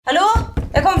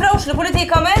Oslo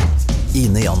politikammer.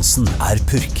 Ine Jansen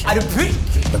purk. Du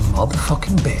purk? The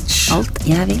motherfucking bitch. Alt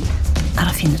jeg vil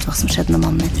å finne ut hva som skjedde med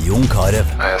mannen min. Jon Carew.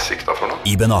 Jeg sikta for noe?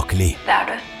 Iben Akeli. Det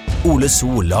du. Ole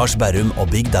So, Lars Berrum og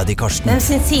Big Daddy Karsten. Hvem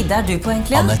sin side du på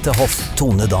egentlig? Annette Hoff,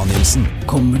 Tone Danielsen.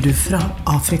 Kommer du fra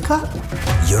Afrika?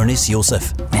 Jørnis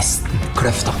Josef. Nesten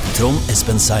kløfta. Trond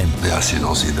Espen Seim. Det er synd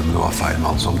å si det, men det var feil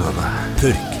mann som døde.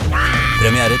 Purk.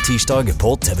 Premiere tirsdag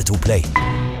på TV2 Play.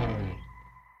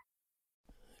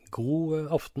 God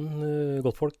aften,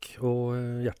 godtfolk, og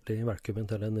hjertelig velkommen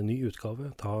til en ny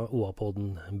utgave ta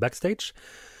OA-podden Backstage.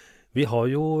 Vi har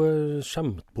jo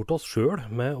skjemt bort oss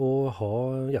selv med å ha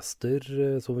gjester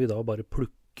som vi da bare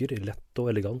plukker lett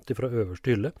og elegant fra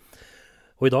øverste hylle.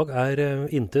 Og i dag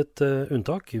intet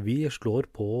unntak. Vi slår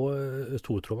på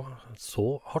stortromma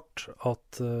så hardt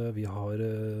at vi har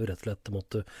rett og slett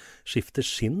måttet skifte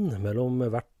skinn mellom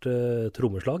hvert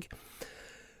trommeslag.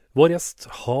 Vår gjest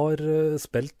har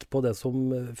spilt på det som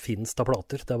finnes av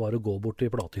plater. Det var å gå bort i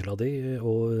platehylla di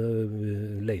og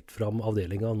lete fram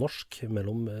avdelingen norsk,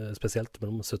 spesielt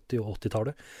mellom 70- og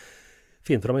 80-tallet.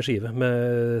 Finn fram en skive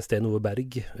med Sten Ove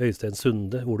Berg, Øystein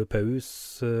Sunde, Ole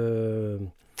Paus,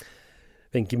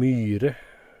 Wenche Myhre,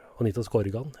 Anita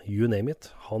Skorgan, you name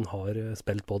it. Han har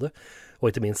spilt på det. Og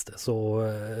ikke minst så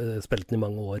spilte han i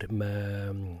mange år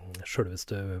med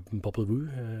selveste Popple Vuh,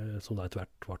 som da etter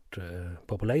hvert ble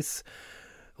Popple Ace.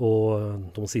 Og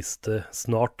de siste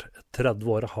snart 30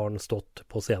 år har han stått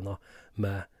på scenen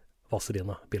med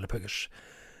Vazelina Billepuggers.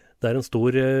 Det en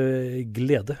stor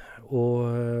glede og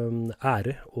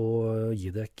ære å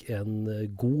gi deg en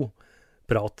god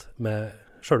prat med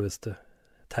selveste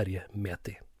Terje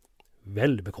Methi.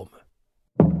 Vel bekomme.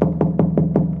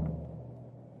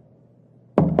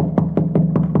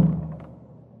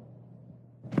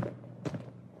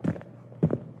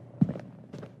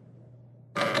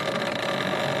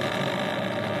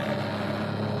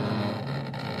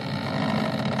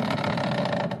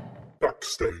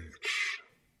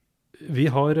 Vi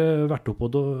har vært oppe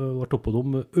på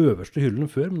de øverste hyllene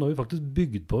før, men nå har vi faktisk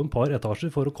bygd på en par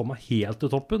etasjer for å komme helt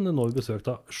til toppen. Nå har vi besøkt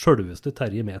av selveste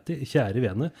Terje Methi. Kjære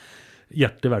vene,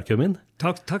 hjertelig velkommen.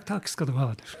 Takk skal du ha.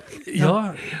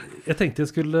 Ja, jeg tenkte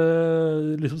jeg skulle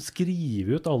liksom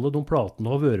skrive ut alle de platene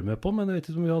du har vært med på, men jeg vet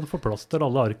ikke om vi hadde fått plass til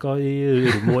alle arka i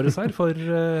rommet vårt her, for...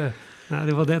 Nei,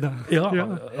 det var det da. Ja.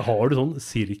 Har du sånn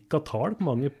cirka tall på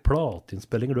mange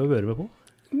plateinnspillinger du har vært med på?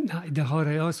 Nei, det har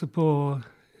jeg altså på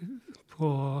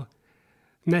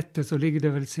nettet så ligger det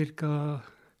vel cirka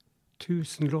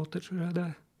 1000 låter, tror jeg det.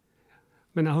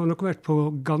 Men jeg har nok vært på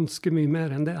ganske mye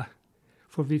mer enn det.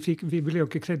 For vi ble jo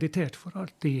ikke kreditert for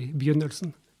alt i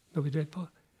begynnelsen når vi drev på.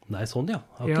 Nei, sånn ja,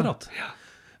 akkurat. Ja.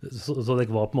 Så det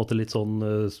var på en måte litt sånn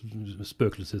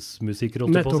spøkelsesmusikker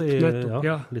nettopp,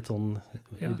 ja. Litt sånn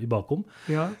i bakom.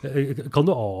 Ja. Kan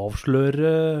du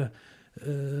avsløre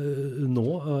nå,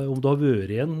 om du har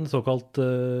vært i en såkalt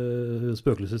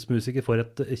spøkelsesmusiker for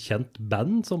et kjent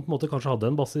band som på en måte kanskje hadde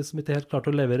en bassist som ikke helt klarte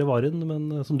å levere varen,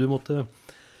 men som du måtte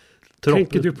troppe.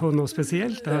 Tenker du på noe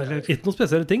spesielt? Eller? Ikke noe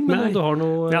spesielle ting, men du har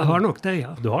noe... Jeg har nok det,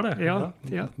 ja. Du har det? Ja.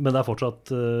 Men det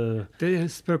fortsatt... Det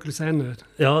spøkelset ennå.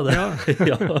 Ja, det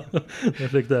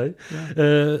slik det Ja.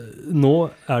 Nå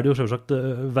det jo selvsagt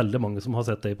veldig mange som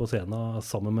har sett deg på scenen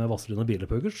sammen med Vazelina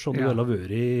Billepuggers, som du vel har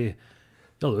vært i...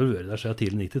 Ja, det har vært der siden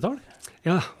tidlig 90-tall.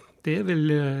 Ja, det vel...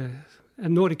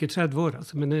 Jeg når ikke 30 år,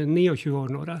 altså, men 29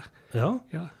 år når jeg.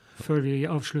 Ja. Før vi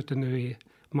avslutter nå i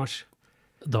mars.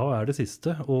 Da det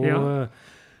siste, og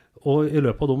i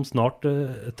løpet av de snart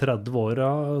 30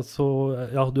 årene, så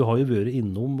ja, du har jo vært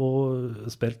innom og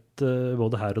spilt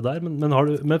både her og der,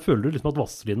 men føler du liksom at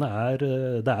Vazelina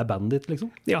det bandet ditt, liksom?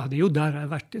 Ja, det jo der jeg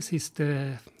har vært det siste,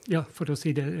 for å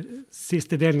si det,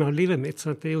 siste delen av livet mitt,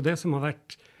 så det jo det som har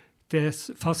vært det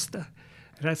faste.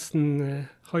 Resten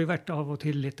har jo vært av og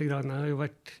til litt grann.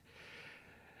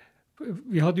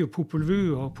 Vi hadde jo Popple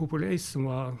Vuh og Popple Ace som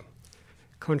var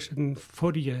kanskje den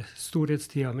forrige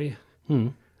storhetstida mi.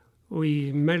 Og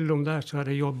imellom der så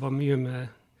har jeg jobbet mye med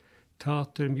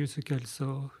teater, musicals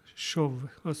og show,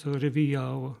 altså revyer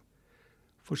og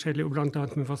forskjellig, og blant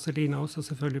annet med Vazelina også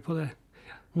selvfølgelig på det.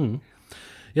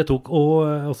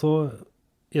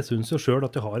 Jeg synes jo selv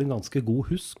at jeg har en ganske god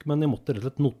husk, men jeg måtte rett og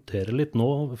slett notere litt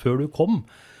nå før du kom.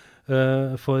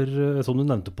 For som du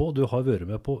nevnte på, du har vært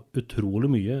med på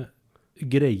utrolig mye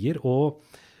greier, og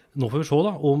nå får vi se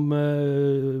da, om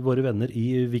våre venner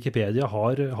i Wikipedia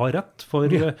har rett, for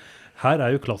her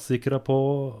jo klassikere på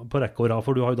rekke og rad,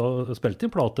 for du har jo da spilt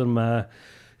inn plater med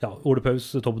Ole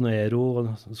Paus, Tobbe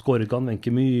Nero, Skorgan,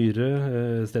 Wenche Myhre,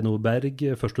 Sten Ove Berg,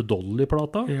 første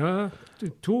Dolly-plata. Ja,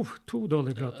 to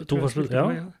Dolly-plater. To første,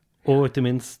 og ikke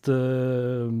minst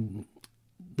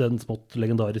den smått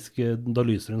legendariske Da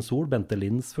lyser en sol, Bente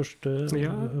Linds første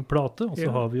plate, og så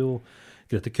har vi jo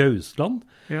Grete Kausland,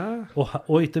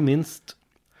 og ikke minst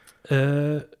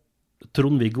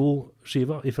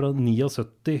Trond-Viggo-skiva fra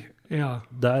 79,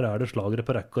 der det slagere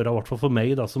på rekker, i hvert fall for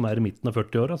meg da, som i midten av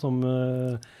 40-åra, som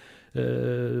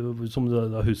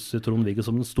da husker Trond-Viggo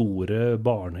som den store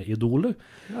barneidolet.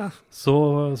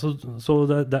 For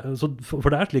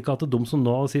det slik at de som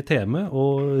nå sitter hjemme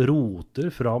og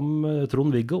roter fram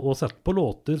Trond-Viggo og setter på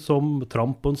låter som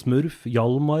Tramp og en smurf,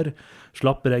 Hjalmar,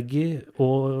 Slapp Reggae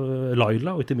og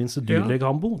Laila, og ikke minst Dyrleg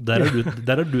Hambo. Der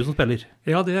du som spiller.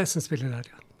 Ja, det jeg som spiller der,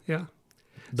 ja.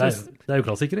 Det er jo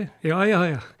klassikere. Ja.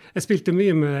 Jeg spilte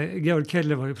mye med Georg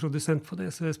Keller, var jo produsent på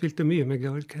det, så jeg spilte mye med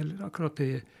Georg Keller akkurat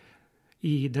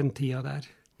i den tida der.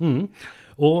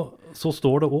 Og så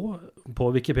står det også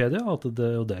på Wikipedia, og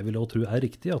det vil jeg tro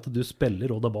riktig, at du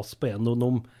spiller Oda Bass på en av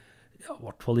de, i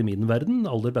hvert fall i min verden,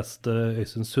 aller beste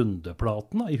Øystein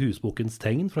Sunde-platene i Husbokens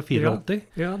tegn fra 84.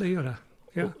 Ja, det gjør jeg.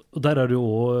 Ja. Og der det jo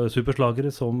også superslagere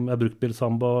som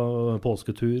Bruktbilsamba,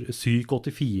 Påsketur, Syk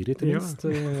 84 ikke minst.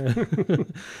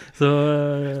 Så,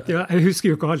 jeg husker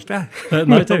jo ikke alt det.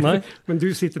 Nei. Men du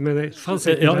sitter med det.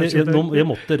 Jeg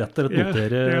måtte rett og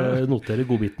slett notere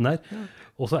godbiten her.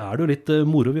 Og så det jo litt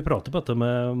moro, vi prater på dette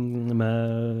med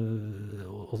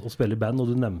å spille i band, og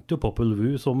du nevnte jo Popul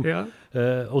Vuh som,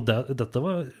 og dette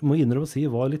må jeg innrømme å si,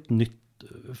 var litt nytt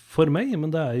for meg,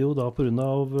 men det jo da på grunn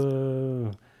av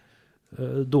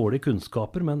dårlige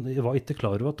kunnskaper, men jeg var ikke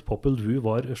klar over at Popul Vuh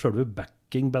var selve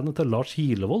backingbandet til Lars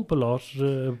Hilevold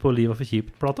på Livet for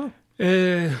Kjipt-plata.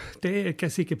 Det jeg ikke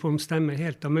sikker på om stemmer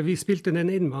helt, da, men vi spilte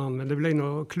den inn med han, men det ble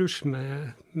noe klusj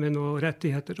med noen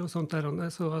rettigheter og sånt der,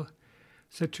 så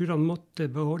jeg tror han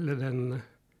måtte beholde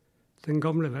den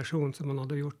gamle versjonen som han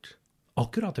hadde gjort.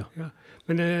 Akkurat, ja.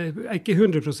 Men jeg ikke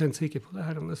 100% sikker på det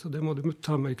her, så det må du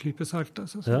ta med i klype salt.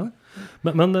 Altså,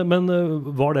 men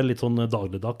var det litt sånn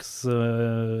dagligdags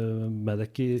med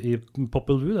deg i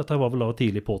Popul Vuh? Dette var vel da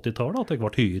tidlig på 80-tallet, at jeg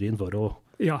var hyre inn for å...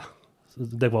 Ja.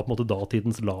 Det var på en måte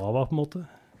datidens Lava, på en måte?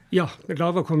 Ja,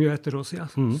 Lava kom jo etter oss,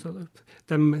 Så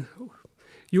de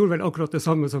gjorde vel akkurat det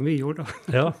samme som vi gjorde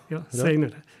da.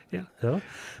 Senere. Ja.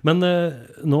 Men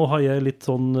nå har jeg litt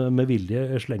sånn med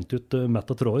vilje slengt ut mett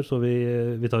og tråder, så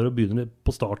vi tar og begynner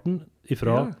på starten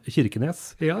fra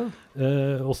Kirkenes.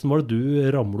 Hvordan var det du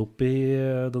ramlet opp i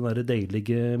den der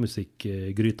deilige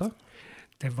musikkgryta?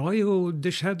 Det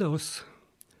skjedde oss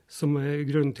som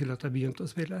grunnen til at jeg begynte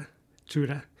å spille,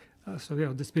 tror jeg. Altså, vi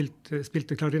hadde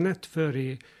spilte klarinett før i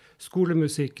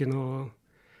skolemusikken, og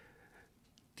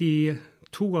de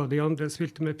to av de andre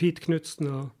spilte med Pete Knudsen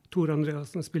og Tor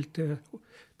Andreasen.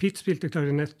 Pete spilte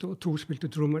klarinett, og Tor spilte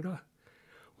trommer da.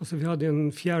 Og så vi hadde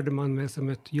en fjerde mann med som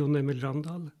het Jon Emil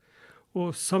Randal.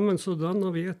 Og sammen så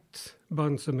dannet vi et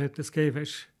band som heter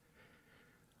Skeivers.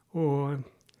 Og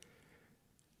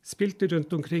spilte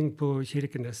rundt omkring på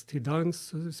Kirkenes til dans,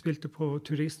 og spilte på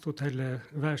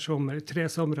turisthotellet hver sommer. 3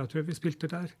 sommer tror jeg vi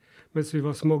spilte der, mens vi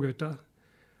var smågutter.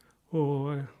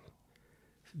 Og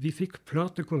vi fikk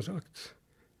platekontrakt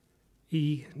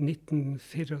i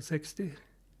 1964.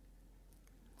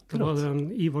 Da var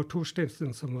det Ivar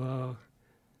Torstensen som var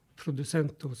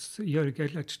produsent hos Jørg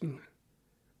Ellertsen,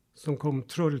 som kom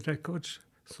Troll Records,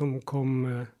 som kom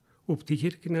opp til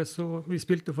Kirkenes, og vi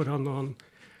spilte for han, og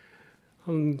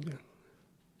han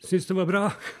syntes det var bra.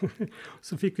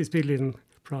 Så fikk vi spille inn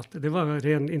plate. Det var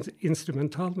ren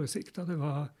instrumentalmusikk. Da. Det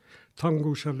var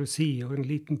tango, jalousi og en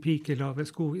liten pike i lave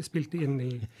sko vi spilte inn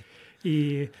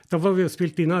da var vi og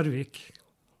spilte i Narvik.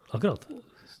 Akkurat.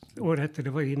 Året etter,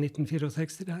 det var i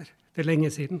 1964 der. Det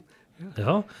lenge siden.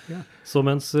 Ja. Så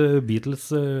mens Beatles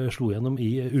slo gjennom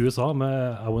i USA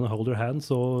med I Wanna Hold Your Hand,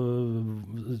 så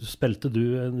spilte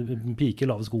du en pike i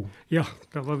lave sko. Ja,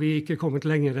 da var vi ikke kommet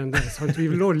lenger enn det. Sant? Vi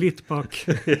lå litt bak,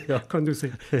 kan du si.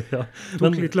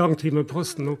 Tok litt lang tid med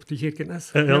posten opp til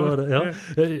Kirkenes.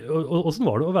 Hvordan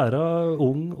var det å være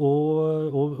ung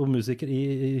og musiker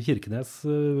i Kirkenes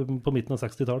på midten av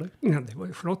 60-tallet? Ja, det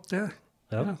var jo flott, det.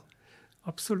 Ja,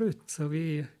 absolutt. Så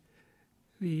vi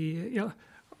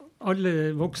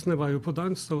alle voksne var jo på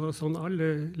dans, og sånn,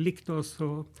 alle likte oss,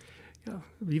 og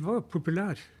vi var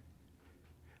populære.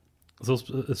 Så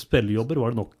spillejobber var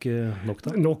det nok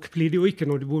da? Nok blir det jo ikke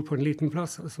når du bor på en liten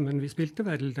plass, altså, men vi spilte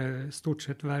vel stort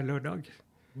sett hver lørdag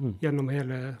gjennom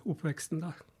hele oppveksten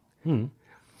da.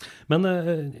 Men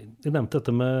jeg nevnte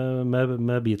dette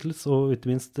med Beatles, og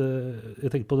ikke minst, jeg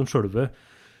tenkte på den selve,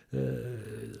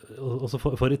 altså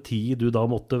for en tid du da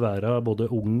måtte være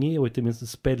både ung i og ikke minst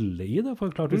spille i det,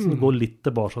 for klart hvis du går litt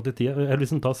tilbake til tida, eller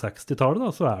hvis du tar 60-tallet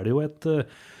da, så det jo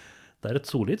et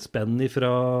solid spenn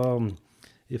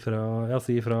fra,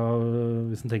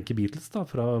 hvis en tenker Beatles da,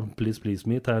 fra Please Please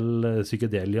Me til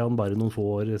Psykedelian bare noen få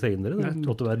år senere. Det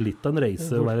måtte være litt av en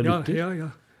reise å være lytter. Ja.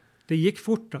 Det gikk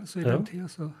fort altså, i den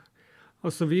tiden.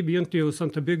 Altså, vi begynte jo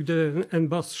sånn at jeg bygde en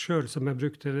bass selv som jeg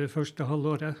brukte det første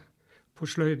halvåret på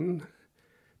sløyden,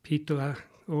 Pete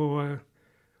og jeg.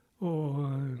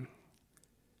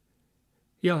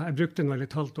 Jeg brukte den vel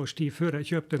et halvt års tid før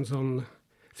jeg kjøpte en sånn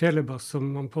felebass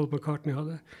som Paul McCartney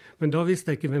hadde. Men da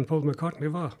visste jeg ikke hvem Paul McCartney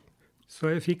var. Så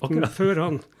jeg fikk den før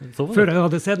jeg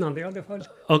hadde sett han i alle fall.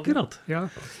 Akkurat. Ja.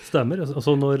 Stemmer.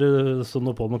 Så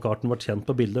når Paul McCartney ble kjent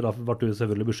på bilder, da ble du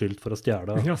selvfølgelig beskyldt for å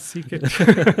stjele. Ja, sikkert.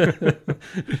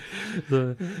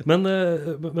 Men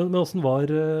hvordan var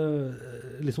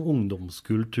liksom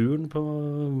ungdomskulturen på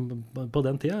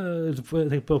den tida?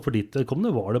 For ditt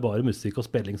vedkommende, var det bare musikk og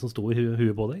spilling som sto i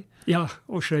huet på deg? Ja,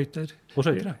 og skøyter. Og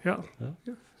skøyter, ja.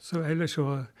 Så ellers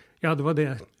så, det var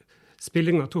det.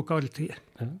 Spillingen tok all tid.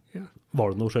 Ja.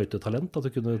 Var det noe skøytetalent, at du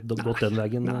kunne gått den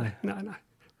veien? Nei. Nei,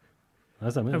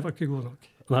 stemmer. Jeg var ikke god nok.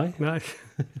 Nei.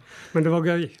 Men det var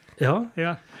gøy.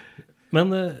 Ja.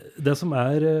 Men det som i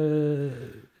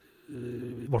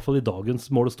hvert fall i dagens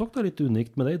målestokk, det litt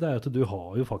unikt med deg, det at du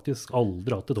har jo faktisk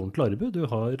aldri hatt et ordentlig arbeid. Du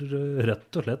har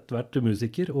rett og slett vært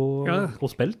musiker og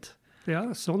spilt.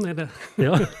 Ja, sånn det.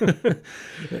 Ja.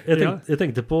 Jeg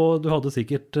tenkte på, du hadde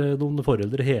sikkert noen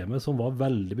foreldre hjemme som var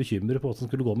veldig bekymret på hva som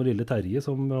skulle gå med lille Terje,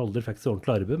 som aldri fikk seg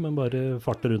ordentlig arbeid, men bare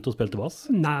farte rundt og spilte bass.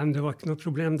 Nei, men det var ikke noe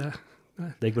problem det. Nei.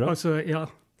 Det gikk bra?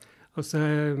 Altså,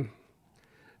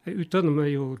 jeg utdannet meg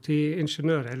jo til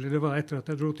ingeniør, eller det var etter at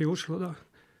jeg dro til Oslo da.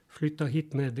 Flyttet hit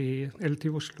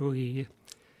til Oslo i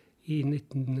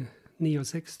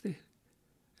 1969,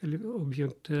 og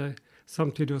begynte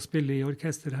samtidig å spille i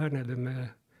orkester her nede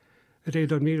med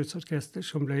Reidar Myhres orkester,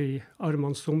 som ble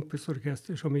Armand Sumpes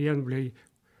orkester, som igjen ble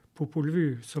Popol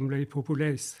Vuh, som ble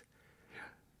Populeis.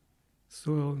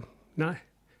 Så nei,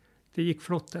 det gikk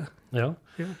flott det. Ja.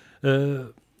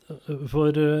 For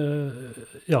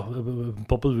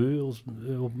Popol Vuh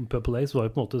og Populeis var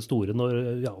jo på en måte store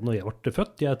når jeg ble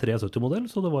født. Jeg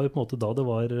 73-modell, så det var jo på en måte da det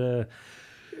var...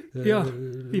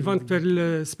 vi vant vel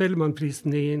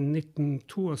Spellemannprisen i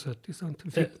 1972, sant?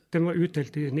 Den var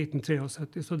utdelt i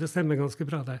 1973, så det stemmer ganske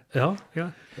bra der. Ja.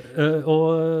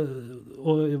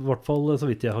 Og i hvert fall, så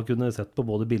vidt jeg har kunnet sett på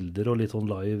både bilder og litt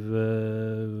sånn live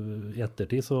i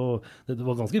ettertid, så det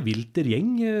var ganske vilt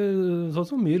gjeng, sånn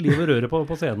som mye liv og røre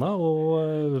på scenen,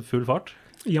 og full fart.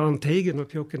 Jan Teigen og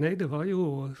Pjokken Eide var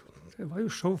jo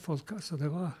showfolk, altså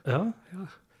det var... Ja.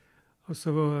 Og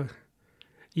så...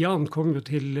 Jan kom jo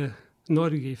til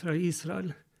Norge fra Israel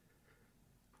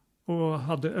og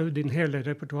hadde øvd inn hele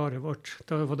repertoaret vårt.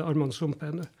 Da var det Armand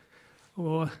Sumpene.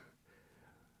 Og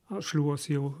han slo oss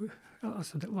jo...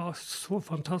 det var så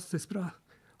fantastisk bra.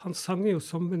 Han sang jo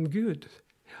som en gud.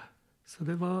 Så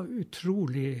det var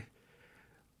utrolig...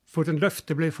 For en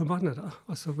løfte ble forbannet da.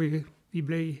 Altså, vi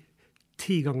ble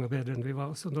 10 ganger bedre enn vi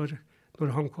var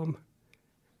når han kom.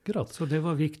 Akkurat. Så det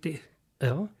var viktig.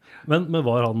 Ja, men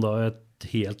var han da et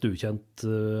helt ukjent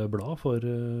blad for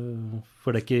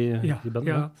deg i bandet?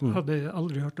 Ja, hadde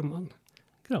aldri hørt om han.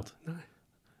 Akkurat. Nei.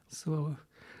 Så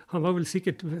han var vel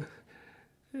sikkert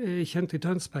kjent i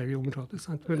Tønsberg i området,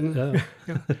 sant?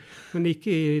 Men ikke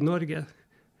i Norge.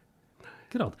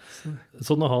 Akkurat.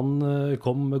 Så når han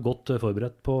kom godt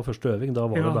forberedt på første øving, da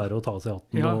var det bare å ta seg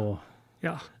hatten og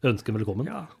ønske velkommen?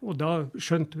 Ja, og da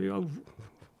skjønte vi jo,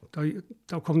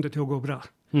 da kom det til å gå bra.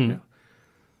 Ja.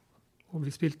 Og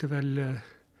vi spilte vel,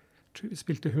 tror vi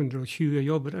spilte 120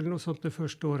 jobber eller noe sånt det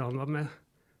første året han var med.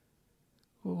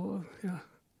 Og det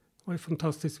var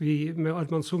fantastisk. Med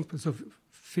Armand Sumpe så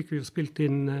fikk vi jo spilt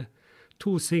inn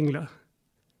 2 singler.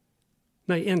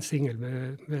 Nei, 1 single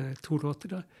med 2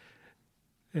 låter da.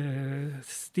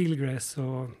 Steelgrass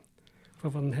og hva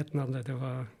var den het navnet? Det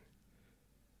var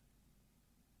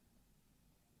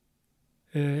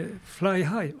Fly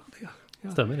High var det,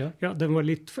 Stemmer, ja. Ja, den var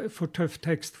litt for tøff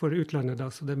tekst for utlandet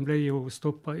da, så den ble jo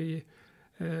stoppet i,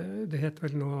 det het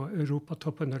vel noe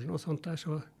Europatoppen eller noe sånt der,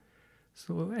 så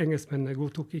engelskmennene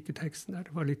godtok ikke teksten der.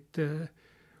 Det var litt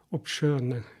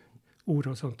oppskjønne ord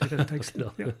og sånt i den teksten.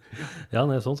 Ja,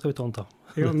 nei, sånn skal vi ta.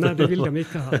 Nei, det vil de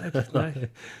ikke ha. Nei.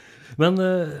 Men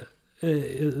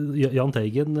Jan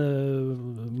Teigen,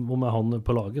 og med han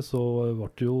på laget, så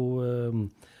ble det jo...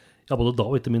 både da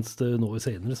og ikke minst nå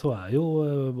senere, så jo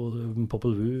både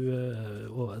Popol Vuh,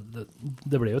 og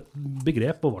det ble jo et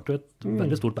begrep, og ble jo et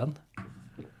veldig stort band.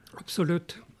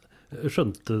 Absolutt.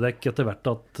 Skjønte dere etter hvert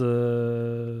at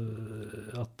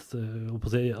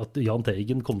Jan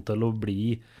Teigen kom til å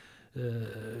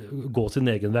gå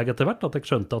sin egen vei etter hvert? At dere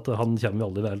skjønte at han kommer jo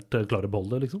aldri vel til å klare å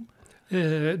beholde, liksom?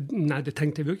 Nei, det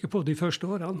tenkte vi jo ikke på de første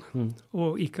årene.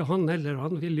 Og ikke han heller.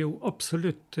 Han ville jo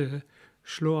absolutt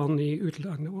slå an i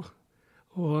utlandet også.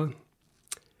 Og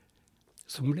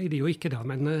så ble det jo ikke da,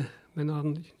 men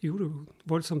han gjorde jo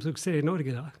voldsom suksess i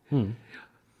Norge da.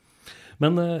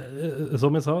 Men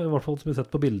som jeg sa, i hvert fall som vi har sett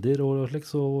på bilder og slik,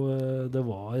 så det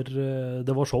var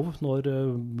show når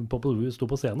Popol Vuh sto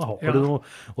på scenen. Har du noe,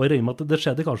 og jeg regner med at det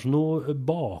skjedde kanskje noe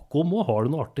bakom, og har du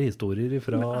noen artige historier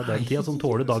fra den tida som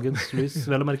tåler dagens lys,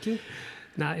 vel å merke?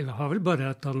 Nei, det var vel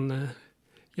bare at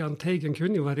Jahn Teigen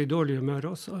kunne jo være i dårlig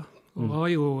humør også. Og var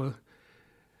jo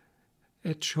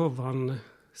et show han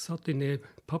satt inn i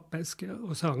pappeske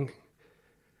og sang.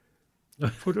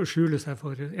 For å skjule seg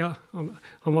for, ja,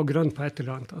 han var grønn på et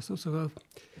eller annet, altså, så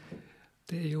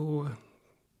det er jo,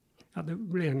 ja, det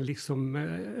ble en liksom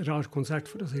rar konsert,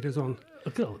 for å si det sånn.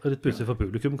 Akkurat, litt pussig for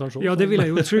publikum kanskje også. Ja, det vil jeg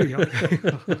jo tro, ja.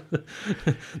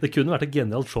 Det kunne vært et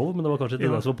genialt show, men det var kanskje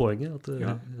ikke det som var poenget. At,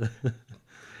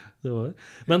 det var.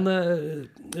 Men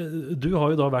du har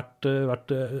jo da vært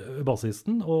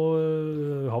bassisten, og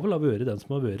har vel vært den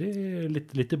som har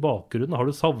vært litt i bakgrunnen. Har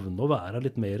du savnet å være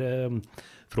litt mer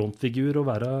frontfigur og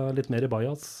være litt mer i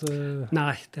bajas?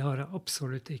 Nei, det har jeg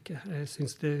absolutt ikke. Jeg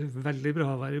synes det er veldig bra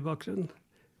å være i bakgrunnen.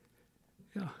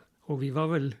 Ja, og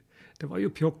det var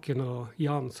jo Pjokken og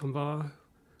Jan som var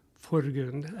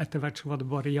forgrunnen. Etter hvert så var det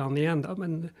bare Jan igjen da,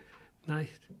 men nei,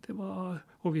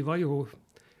 og vi var jo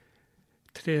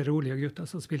 3 rolige gutter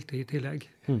som spilte i tillegg.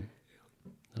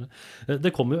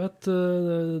 Det kom jo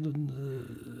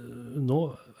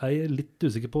nå er jeg litt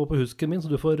usikker på husken min, så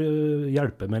du får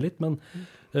hjelpe meg litt, men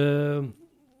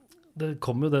det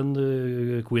kom jo den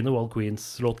Queen of All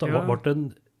Queens-låta. Var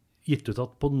den gitt ut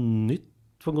på nytt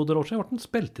for en god del år siden? Var den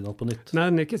spilt inn på nytt?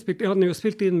 Nei, den hadde jo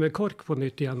spilt inn med KORK på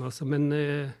nytt igjen, altså, men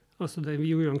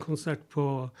vi gjorde jo en konsert på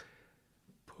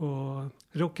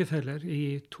Rockefeller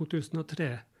i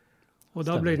 2003. Og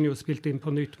da ble den jo spilt inn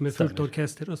på nytt med fullt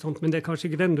orkester og sånt, men det er kanskje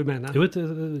ikke den du mener? Jo,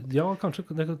 ja, kanskje,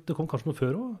 det kom kanskje noe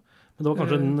før også, men det var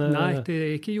kanskje Nei, det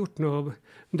er ikke gjort noe.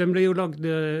 Den ble jo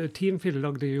Teamfil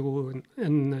lagde jo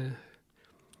en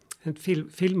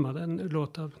film av den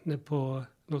låta nede på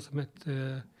noe som het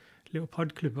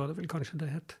Leopardklubb, var det vel kanskje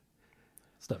det het?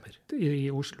 Stemmer.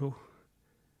 I Oslo.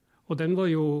 Og den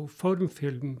var jo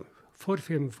forfilm for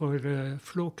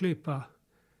Flåklypa.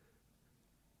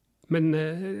 Men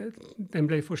den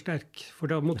ble for sterk,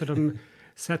 for da måtte de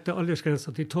sette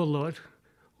aldersgrensa til 12 år,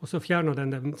 og så fjernet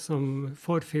den som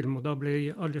forfilm, og da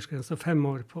ble aldersgrensa 5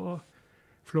 år på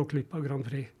Flåklypa Grand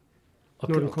Prix,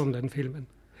 når den kom den filmen.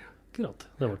 Akkurat,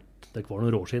 det var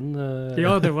noen råskinn.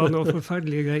 Ja, det var noen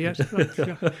forferdelige greier.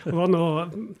 Ja. Det var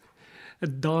noen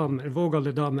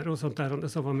vågale damer og sånt der,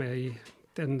 som var med i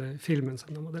den filmen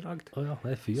som de hadde lagd. Ja, det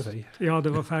er fy og føy. Ja,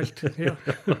 det var fælt, ja.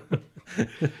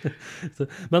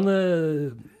 Men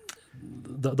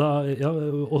og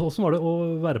hvordan var det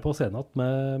å være på scenen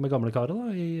med gamle karer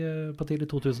da, på tidlig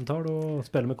 2000-tall og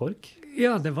spille med KORK?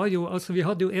 Ja, det var jo, altså vi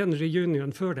hadde jo en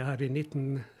reunion før det her i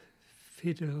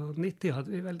 1994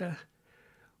 hadde vi vel det.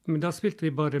 Men da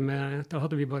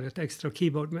hadde vi bare et ekstra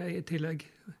keyboard med i tillegg.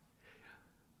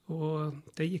 Og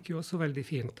det gikk jo også veldig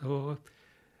fint, og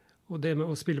det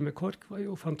med å spille med KORK var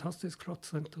jo fantastisk flott,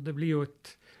 sant? Og det blir jo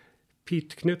et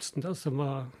Pete Knudsen da, som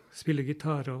spiller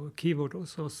gitar og keyboard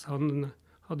hos oss, han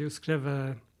hadde jo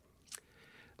skrevet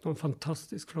noen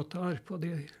fantastisk flotte arr på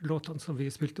de låtene som vi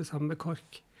spilte sammen med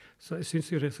KORK. Så jeg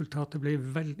synes jo resultatet ble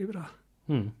veldig bra.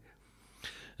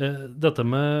 Dette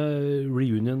med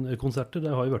reunion-konserter,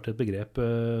 det har jo vært et begrep i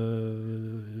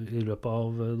løpet av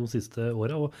de siste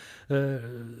årene,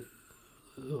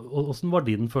 og hvordan var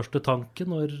din første tanke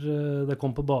når det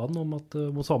kom på banen om at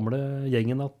må samle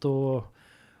gjengen og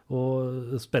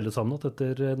spille sammen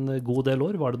etter en god del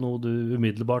år? Var det noe du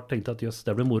umiddelbart tenkte at jøss,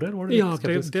 det ble moro, eller var det litt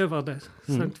skeptisk? Ja, det var det.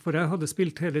 For jeg hadde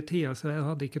spilt hele tiden, så jeg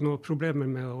hadde ikke noe problemer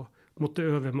med å måtte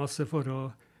øve masse for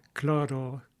å klare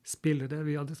å spille det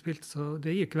vi hadde spilt, så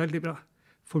det gikk veldig bra.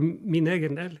 For min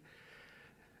egen del.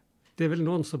 Det er vel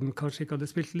noen som kanskje ikke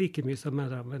hadde spilt like mye som meg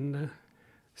da, men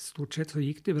stort sett så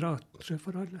gikk det bra, tror jeg,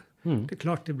 for alle. Det er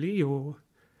klart, det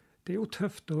er jo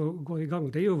tøft å gå i gang.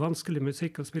 Det er jo vanskelig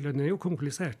musikk å spille, den er jo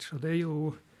komplisert, så det er jo,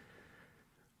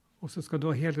 og så skal du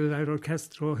ha hele det der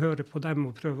orkestret og høre på dem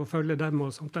og prøve å følge dem og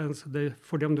sånt, så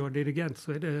for dem du har dirigent, så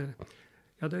er det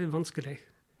er vanskelig.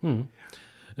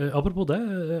 Apropos det,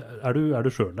 er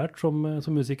du selvlært som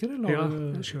musiker? Eller? Ja,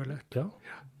 jeg er selvlært. Ja.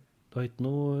 Du har ikke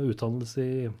noe utdannelse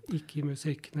i... Ikke i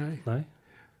musikk, nei. Nei.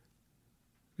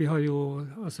 Vi har jo,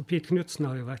 altså Pete Knudsen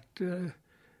har jo vært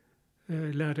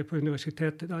lærer på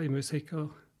universitetet da, i musikk,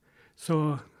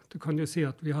 så du kan jo si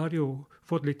at vi har jo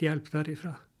fått litt hjelp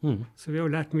derifra. Så vi har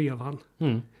jo lært mye av han.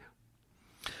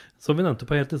 Som vi nevnte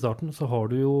på helt I starten, så har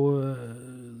du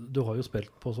har jo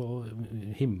spilt på så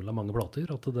himla mange plater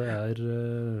at det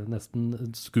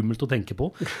nesten skummelt å tenke på.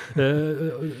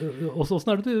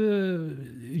 Hvordan det du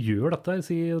gjør dette?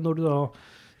 Si når du da,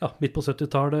 midt på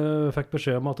 70-tallet fikk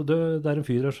beskjed om at det en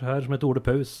fyr her som heter Ole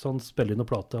Paus, han spiller inn noen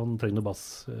plate, han trenger noe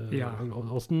bass.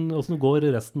 Hvordan går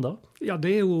resten da? Ja,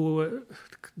 det er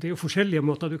jo forskjellige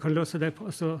måter du kan løse det på.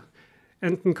 Altså,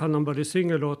 enten kan han bare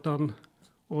synge låtene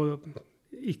og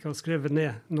ikke ha skrevet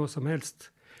ned noe som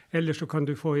helst. Eller så kan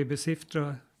du få I besifra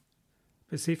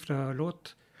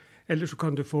låt. Eller så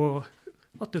kan du få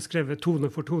at det skrevet tone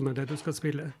for tone det du skal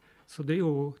spille. Så det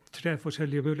jo 3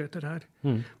 forskjellige muligheter her.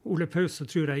 Ole Paus så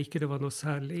tror jeg ikke det var noe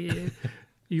særlig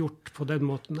gjort på den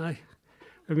måten, nei.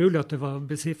 Det mulig at det var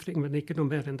besifring, men ikke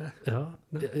noe mer enn det.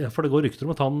 Ja, for det går rykter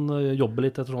om at han jobber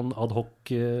litt etter sånn ad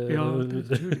hoc det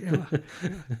tror jeg,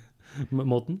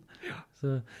 måten. Ja.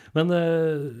 Men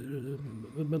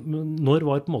når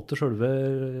var på en måte selve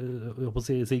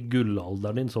si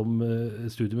gullalderen din som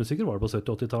studiemusiker? Var det på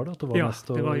 70-80-tallet?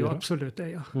 Det var jo absolutt det,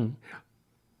 ja.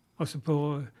 Altså på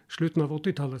slutten av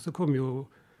 80-tallet så kom jo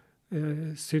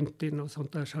synt inn og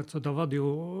sånt der, så da var det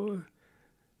jo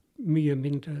mye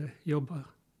mindre jobber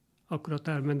akkurat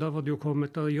der, men da var det jo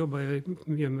kommet, da jobbet jeg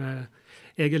mye med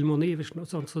Egil Monn Iversen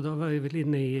og sånt, så da var jeg vel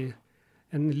inne I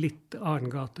en litt annen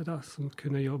gate da, som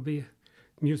kunne jobbe I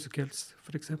musicals,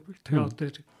 for eksempel,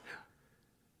 teater.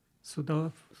 Så da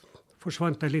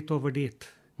forsvant jeg litt over dit.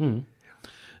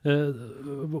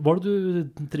 Hva det du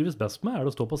trives best med?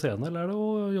 Det å stå på scenen, eller det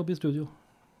å jobbe I studio?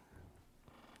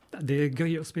 Det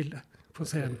gøy å spille på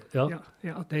scenen. Ja,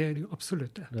 det jo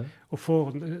absolutt det. Ja. Å få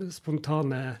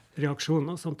spontane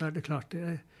reaksjoner og sånt det klart.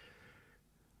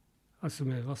 Altså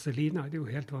med Vaselina det jo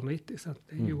helt vanvittig. Sant?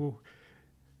 Det jo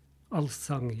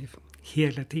allsang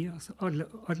hele tiden. Altså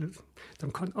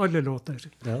de kan alle låter.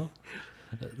 Ja.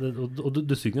 Og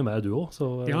du synger med du også? Så,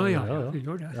 ja, vi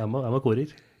gjør det. Jeg må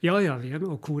korer. Ja, vi med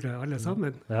og korer alle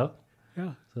sammen. Ja.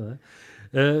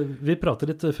 Vi pratet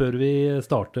litt før vi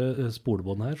startet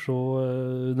spolebåndet her, så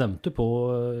nevnte du på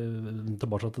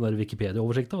tilbake til den der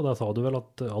Wikipedia-oversikten, og der sa du vel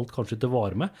at alt kanskje ikke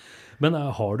var med. Men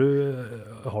har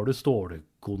du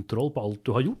stålkontroll på alt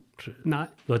du har gjort? Nei.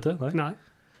 Du vet det? Nei.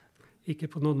 Ikke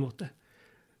på noen måte.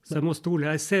 Så jeg må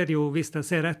stole. Jeg ser jo, hvis jeg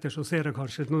ser etter, så ser jeg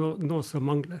kanskje noe som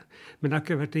mangler. Men jeg har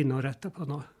ikke vært inne og rettet på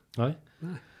noe. Nei.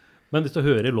 Men hvis du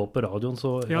hører låt på radioen,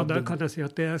 så... Ja, der kan jeg si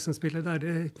at det som spiller der,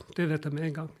 det vet jeg med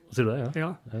en gang. Sier du det,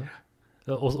 ja?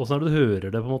 Ja. Hvordan det du hører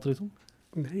det på en måte, liksom?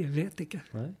 Nei, jeg vet ikke.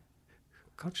 Nei.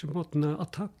 Kanskje måten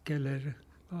attakk, eller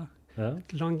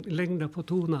lengda på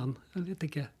tonene. Jeg vet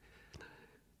ikke.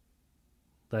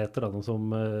 Det et eller annet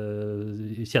som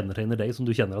kjennetegner deg, som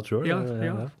du kjenner at selv.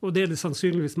 Ja. Og det det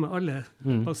sannsynligvis med alle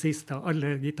bassister,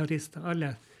 alle gitarister,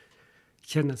 alle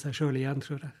kjenner seg selv igjen,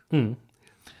 tror jeg.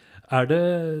 Det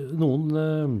noen,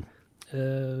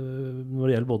 når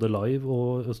det gjelder både live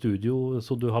og studio,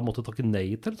 som du har måttet takke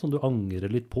nei til, som du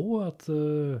angrer litt på, at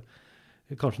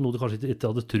kanskje noe du kanskje ikke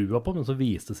hadde trua på, men som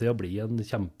viste seg å bli en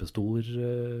kjempestor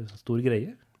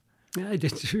greie? Nei,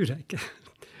 det tror jeg ikke.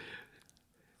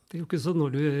 Det jo ikke sånn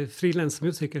når du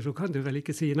freelance-musiker, så kan du vel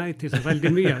ikke si nei til så veldig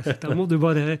mye. Da må du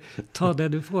bare ta det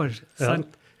du får.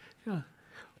 Sant? Ja.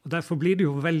 Og derfor blir det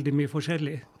jo veldig mye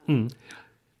forskjellig.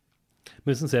 Men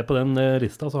hvis en ser på den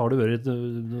lista, så har det vært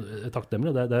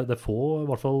takknemlig. Det få, I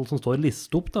hvert fall som står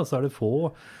list opp, da, så det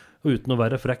få, uten å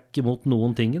være frekk mot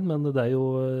noen tingen, men det jo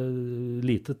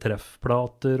lite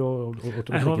treffplater.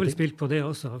 Jeg har vel spilt på det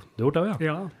også. Du har gjort det, ja?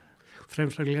 Ja.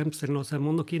 Fremfor glemselen også, jeg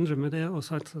må nok innrømme det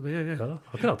også, så det ja,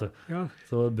 akkurat det. Ja.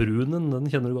 Så brunen, den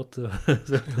kjenner du godt.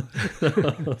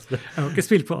 Jeg har ikke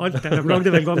spilt på alt det, de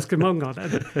lagde vel ganske mange av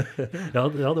det. Ja,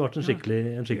 det har vært en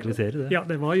skikkelig serie, det. Ja,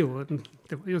 det var jo en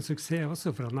suksess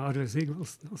også fra Arve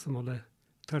Sigvaldsen, som hadde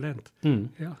talent.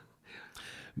 Ja.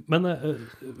 Men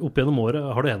opp gjennom året,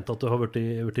 har det hendt at du har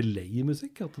vært lei I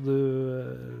musikk? At du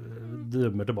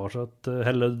drømmer tilbake,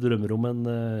 eller drømmer om en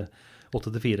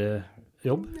 8-4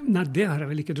 jobb? Nei, det har jeg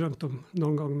vel ikke drømt om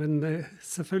noen gang, men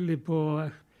selvfølgelig på,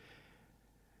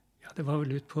 det var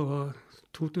vel ut på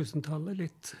 2000-tallet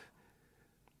litt.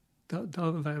 Da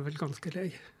var jeg vel ganske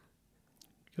lei.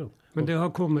 Ja. Men det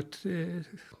har kommet,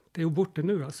 det jo borte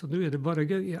nå, altså. Nå det bare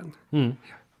gøy igjen.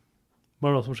 Hva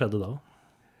det som skjedde da?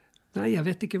 Nei, jeg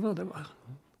vet ikke hva det var.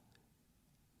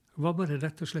 Jeg var bare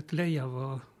rett og slett lei av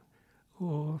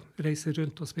å reise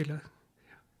rundt og spille.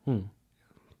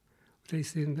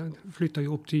 Flyttet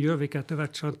jo opp til Gjøvik etter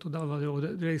hvert, sant? Og da var det å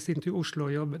reise inn til Oslo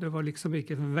og jobbe. Det var liksom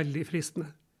ikke veldig fristende.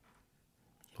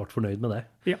 Ble fornøyd med det.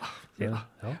 Ja. Ja,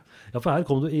 for her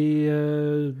kom du i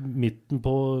midten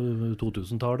på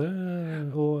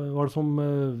 2000-tallet, og hva var det som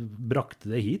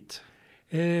brakte deg hit?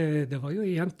 Det var jo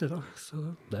en jente da, så...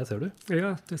 Det ser du.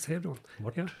 Ja, det ser hun.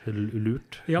 Ble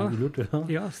lurt. Ja. Lurt,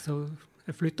 Ja, så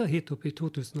jeg flyttet hit opp i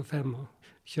 2005 og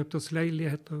kjøpte oss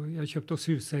leilighet, og jeg kjøpte oss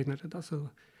hus senere da,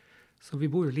 så vi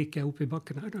bor jo like oppe i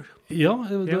bakken her da. Ja,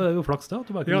 det er jo flaks da.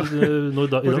 Ja, bare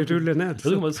rulle ned. Ja,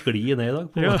 du må skli ned i dag.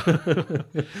 Ja.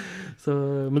 Så,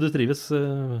 men du trives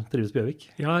på Gjøvik?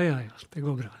 Ja, det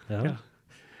går bra. Ja.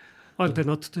 Annet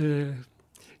enn at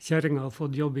kjæringen har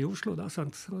fått jobb i Oslo da,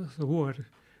 sant? Så hun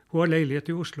har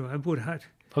leilighet i Oslo, jeg bor her.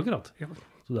 Akkurat. Ja.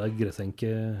 Så det er gressenke...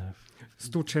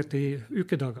 Stort sett i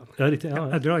ukedagene. Ja, riktig. Ja.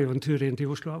 Jeg drar jo en tur inn til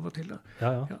Oslo av og til da.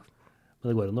 Ja. Men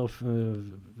det går an å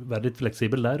være litt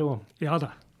fleksibel der og ja, da.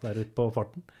 være litt på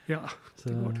farten. Ja,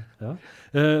 det går det. Ja.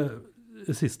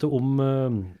 Siste om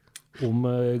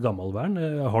gammelvern.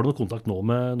 Har du noe kontakt nå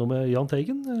med Jahn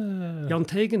Teigen? Jahn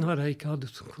Teigen har jeg ikke hatt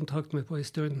kontakt med på en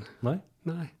stund. Nei.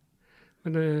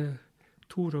 Men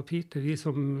Tor og Peter, vi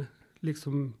som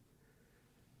liksom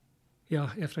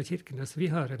er fra Kirkenes, vi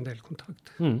har en del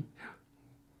kontakt. Ja.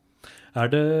 For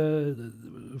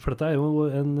dette er jo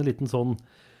en liten sånn,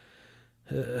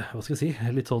 hva skal jeg si,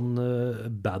 litt sånn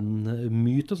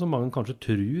bandmyte som mange kanskje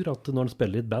tror at når en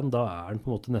spiller i et band, da er den på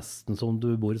en måte nesten som du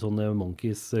bor i sånne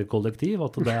Monkeys-kollektiv,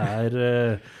 at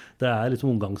det er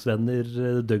liksom omgangsvenner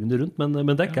døgnet rundt,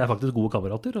 men det er faktisk gode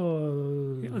kamerater.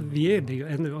 Og... Ja, vi er det jo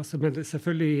ennå, altså, men det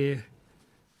selvfølgelig,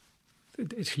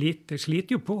 det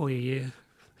sliter jo på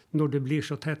når det blir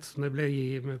så tett som det ble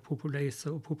med Populace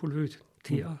og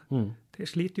Populur-tida. Det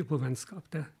sliter jo på vennskap,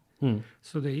 det.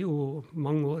 Så det er jo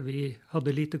mange år vi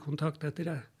hadde lite kontakt etter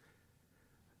det.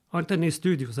 Annet enn i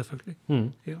studio, selvfølgelig.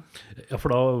 Ja,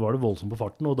 for da var det voldsomt på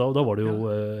farten, og da var det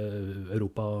jo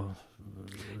Europa...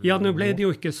 Ja, nå ble det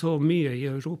jo ikke så mye i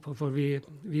Europa, for vi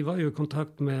var jo i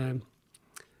kontakt med...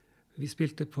 Vi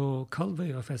spilte på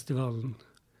Kalvøya-festivalen,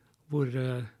 hvor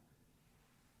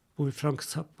Frank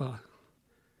Zappa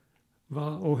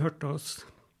var og hørte oss,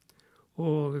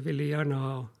 og ville gjerne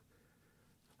ha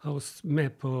oss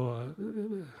med på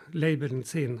labelen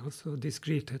sin, altså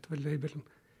Discreet heter vel labelen.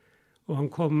 Og han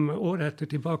kom året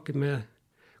etter tilbake med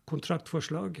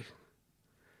kontraktforslag,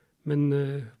 men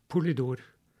Polydor,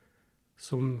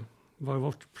 som var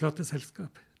vårt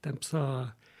plateselskap, de sa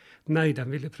nei, de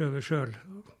ville prøve selv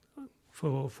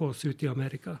for å få oss ut i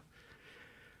Amerika.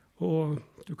 Og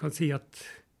du kan si at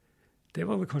det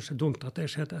var vel kanskje dumt at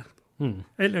det skjedde.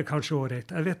 Eller kanskje året,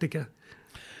 jeg vet ikke.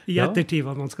 I ettertid,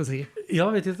 hva man skal si.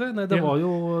 Ja, vet ikke. Nei, det var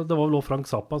vel også Frank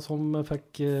Zappa som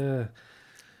fikk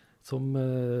som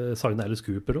signet Alice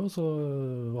Cooper også,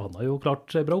 så han har jo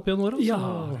klart seg bra opp gjennom året. Ja,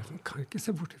 man kan ikke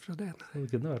se bort ifra det. Det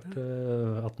kunne vært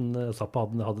at Zappa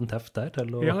hadde en teft der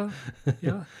til å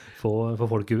få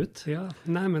folket ut. Ja,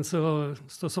 nei, men så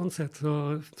sånn sett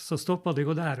så stoppet det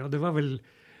jo der, og det var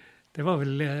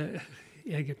vel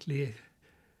egentlig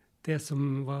det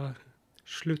som var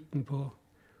slutten på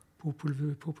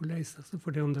Populace, altså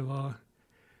fordi om det var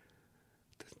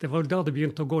da det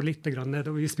begynte å gå litt ned,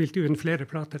 og vi spilte jo inn flere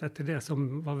plater etter det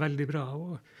som var veldig bra,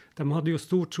 og de hadde jo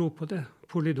stor tro på det,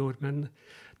 Polydor, men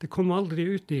det kom aldri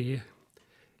ut i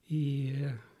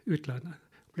utlandet.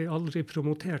 Det ble aldri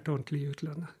promotert ordentlig i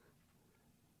utlandet.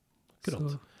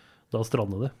 Akkurat. Da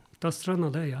strandet det. Da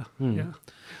strandet det, ja. Ja.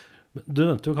 Du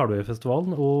nevnte jo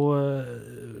Kalvøyfestivalen, og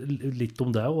litt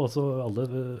om det, og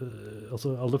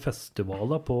alle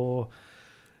festivaler på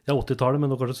 80-tallet,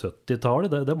 men kanskje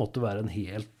 70-tallet, det måtte være en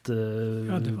helt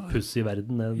pussig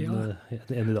verden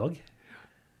enn i dag.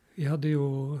 Vi hadde jo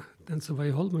den som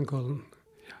var i Holmenkollen.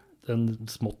 Den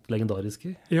smått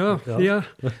legendariske? Ja,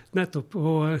 nettopp.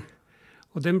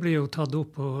 Og den ble jo tatt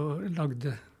opp og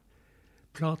lagd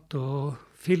plat og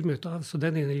film ut av, så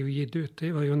den er jo gitt ut.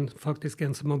 Det var jo faktisk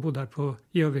en som har bodd her på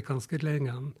Gjøvik ganske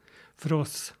lenge,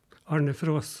 Arne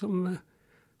Frås,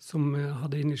 som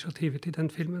hadde initiativet til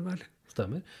den filmen, vel.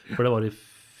 Stemmer. For det var i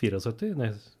 74? Nei.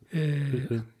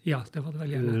 Ja, det var det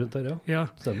vel gjerne. Rundt der, ja.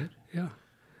 Stemmer. Ja.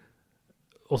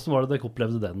 Hvordan var det dere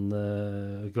opplevde den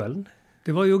kvelden?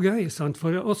 Det var jo gøy, sant,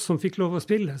 for oss som fikk lov å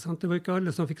spille, sant? Det var ikke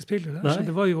alle som fikk spille der, så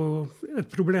det var jo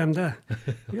et problem det.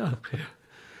 Ja.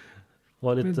 Det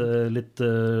var litt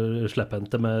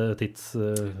slepphendte med tids...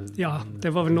 Ja, det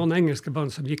var vel noen engelske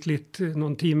band som gikk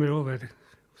noen timer over,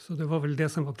 så det var vel det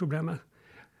som var problemet,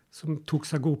 som tok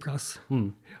seg god plass.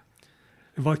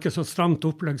 Det var ikke så stramt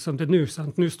opplegg som det nå,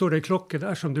 sant? Nå står det en klokke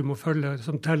der som du må følge,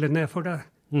 som teller ned for deg.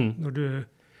 Når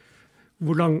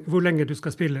hvor lenge du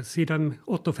skal spille. Sier de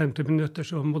 58 minutter,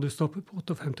 så må du stoppe på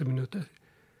 58 minutter.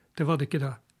 Det var det ikke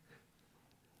da.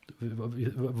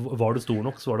 Var du stor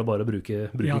nok, så var det bare å bruke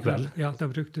kvelden? Ja, da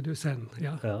brukte du scenen,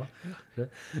 ja.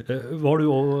 Var du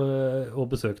og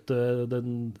besøkte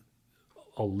den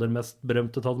aller mest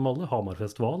berømte av dem alle,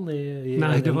 Hamarfestivalen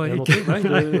Nei, det var ikke.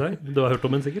 Nei, du har hørt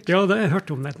om den sikkert? Ja, det har jeg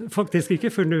hørt om den. Faktisk ikke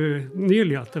for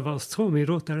nylig at det var så mye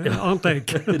råd der, det ante jeg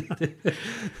ikke.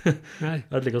 Nei.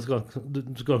 Er det like at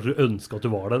du kanskje ønske at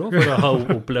du var der også, for å ha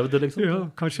opplevd det, liksom? Ja,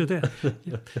 kanskje det.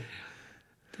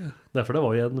 Derfor det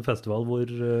var jo en festival hvor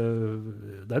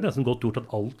det er nesten godt gjort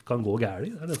at alt kan gå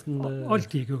gærlig. Det er nesten,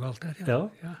 alt gikk jo galt der,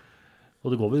 ja. Og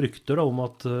det går vel rykter da, om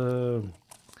at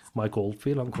Mike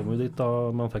Oldfield, han kom jo dit da,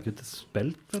 man fikk jo ikke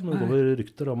spilt, men det går vel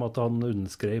rykter om at han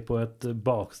underskrev på et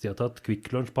baksida til et Quick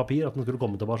Lunch-papir, at han skulle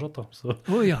komme tilbake da.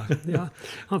 Ja.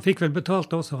 Han fikk vel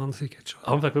betalt også, han sikkert.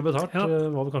 Han fikk vel betalt,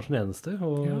 var vel kanskje den eneste,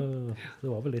 og det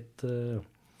var vel litt,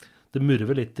 det murrer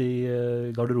vel litt i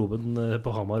garderoben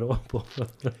på Hamar også, på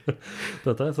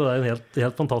dette, så det er en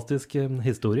helt fantastisk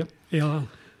historie. Ja.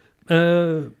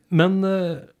 Men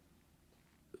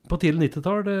på tidlig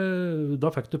 90-tall, da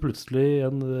fikk du plutselig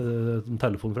en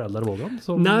telefon fra Eldar Vågan?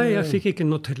 Nei, jeg fikk ikke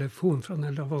noe telefon fra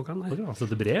Eldar Vågan. Han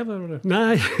sendte brev, eller?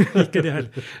 Nei, ikke det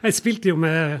heller. Jeg spilte jo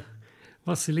med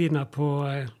Vazelina på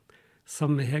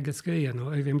sammen med Hege Skøyen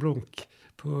og Øyvind Blunk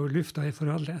på Lufta i for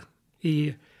alle.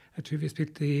 Jeg tror vi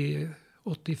spilte i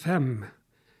 85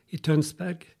 i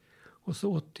Tønsberg, og så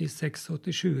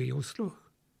 86-87 i Oslo.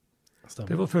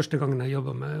 Stemmer. Det var første gangen jeg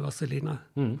jobbet med Vazelina.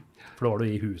 For da var du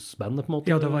i husbandet på en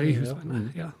måte? Ja, det var i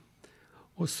husbandet, ja.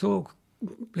 Og så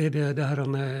ble det her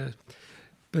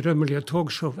berømmelige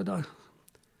togshowet da,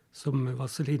 som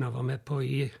Vazelina var med på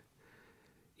i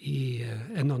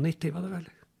 91, var det vel.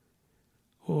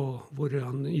 Og hvor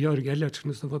Jørg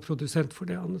Ellertsen, som var produsent for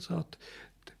det, han sa at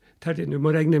Terje, du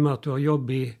må regne med at du har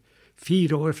jobb i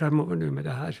 4 år fremover nå med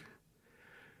det her.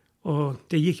 Og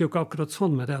det gikk jo ikke akkurat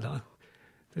sånn med det da.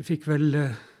 Jeg fikk vel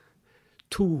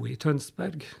 2 i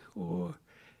Tønsberg, og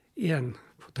 1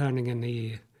 på terningen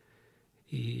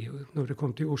når det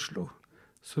kom til Oslo.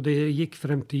 Så det gikk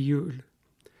frem til jul.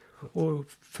 Og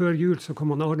før jul så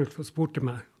kom Arnulf og spurte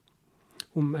meg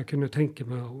om jeg kunne tenke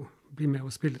meg å bli med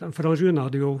og spille den. For Rune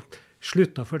hadde jo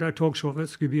sluttet for der togshowet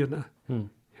skulle begynne.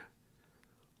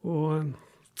 Og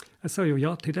jeg sa jo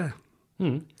ja til det.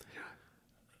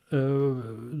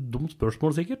 Dumt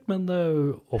spørsmål sikkert, men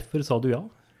hvorfor sa du ja?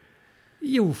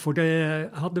 Jo, for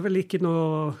det hadde vel ikke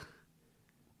noe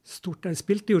stort. Jeg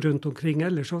spilte jo rundt omkring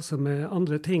ellers også med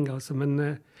andre ting, altså, men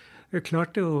jeg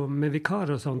klarte jo med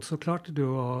vikar og sånt, så klarte du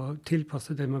å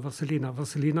tilpasse det med Vazelina.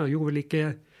 Vazelina gjorde vel ikke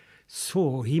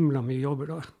så himla mye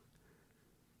jobber da.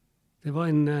 Det var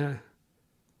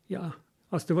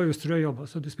det var jo strøjobber,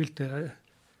 så du spilte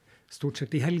stort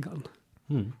sett i helgene.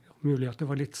 Mulig at det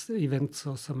var litt events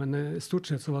også, men stort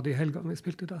sett så var det i helgene vi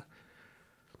spilte da.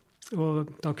 Og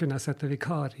da kunne jeg sette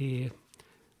vikar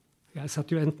jeg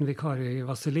satt jo enten vikar i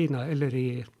Vazelina eller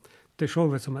i det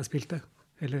showet som jeg spilte,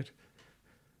 eller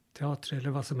teater,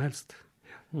 eller hva som helst.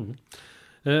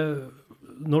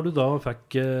 Når du da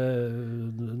fikk,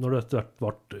 når det etter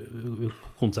hvert ble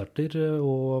konserter,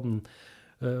 og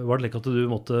var det like at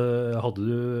hadde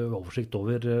du oversikt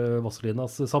over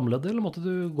Vazelinas samledde, eller måtte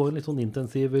du gå en litt sånn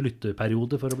intensiv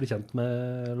lytteperiode for å bli kjent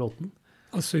med låten?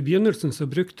 Altså i begynnelsen så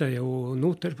brukte jeg jo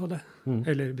noter på det,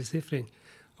 eller besifring.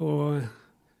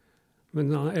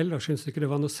 Men Ella syntes ikke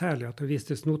det var noe særlig at det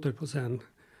vistes noter på scenen,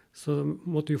 så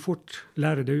måtte jo fort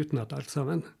lære det utenat alt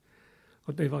sammen.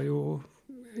 Og det var jo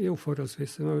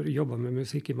forholdsvis, når du jobber med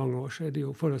musikk i mange år, så er det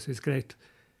jo forholdsvis greit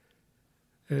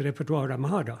repertoar de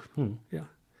har da. Ja.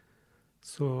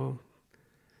 Så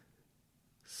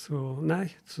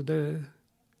det...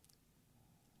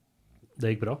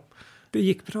 Det gikk bra? Det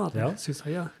gikk bra, synes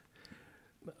jeg, ja.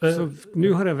 Så nå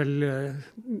har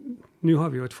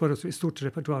vi jo et forholdsvis stort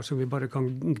repertoar som vi bare kan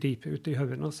gripe ut i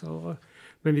høven også.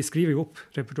 Men vi skriver jo opp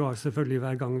repertoar selvfølgelig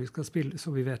hver gang vi skal spille, så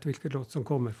vi vet hvilken låt som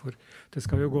kommer, for det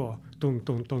skal jo gå don,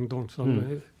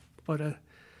 sånn bare...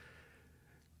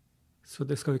 Så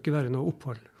det skal jo ikke være noe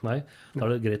opphold. Nei, da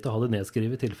er det greit å ha det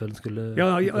nedskrivet i tilfelle skulle...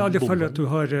 Ja, i alle fall at du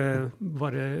har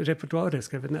bare repertoaret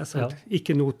skrevet ned, så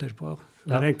ikke noter på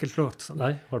hver enkelt låt. Sånn.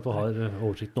 Nei, i hvert fall har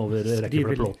oversikten over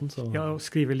rekkefølge på låten. Så... Ja, og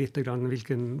skrive litt grann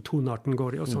hvilken tonart den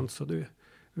går i, og sånt, så du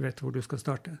vet hvor du skal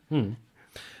starte.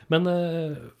 Men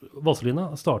Vazelina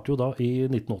startet jo da i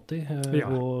 1980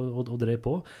 og drev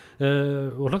på.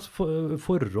 Hva slags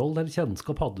forhold eller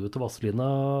kjennskap hadde du til Vazelina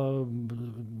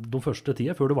de første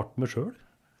tida, før du ble med selv?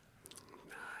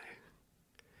 Nei,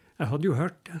 jeg hadde jo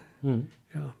hørt det.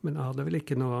 Ja, men jeg hadde vel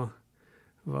ikke noe,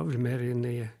 var vel mer inne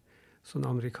i sånn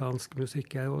amerikansk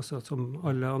musikk, jeg også, som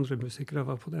alle andre musikere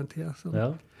var på den tida. Sånn.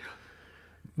 Ja.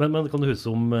 Men kan du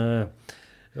huske om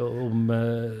om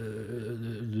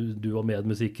du og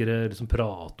medmusikere liksom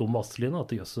prater om Vazelina,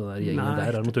 at jøss, den der gjengen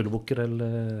der noen tullebukker,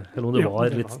 eller om det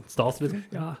var litt stas, liksom?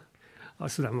 Ja,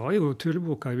 altså de var jo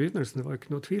tullebukker i begynnelsen, det var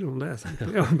ikke noe tvil om det.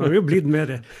 Ja, de har jo blitt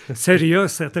mer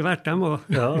seriøse etter hvert, de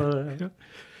også. Ja.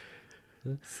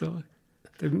 Så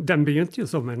de begynte jo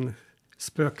som en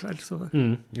spøk, vel, så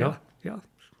ja.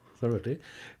 Så har det vært i.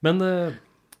 Men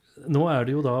nå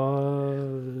det jo da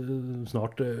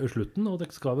snart slutten, og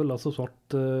det skal vel altså snart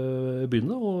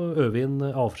begynne å øve inn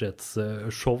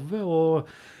avskjedsshowet, og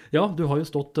ja, du har jo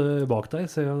stått bak deg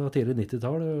siden tidlig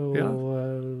 90-tall, og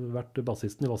vært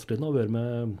bassisten i Vazelina og vært med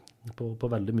på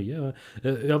veldig mye.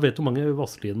 Jeg vet hvor mange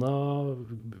Vazelina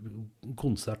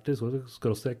konserter,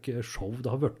 skråstrek show,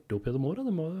 det har vært opp gjennom året,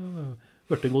 det må ha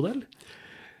vært en god del.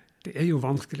 Det jo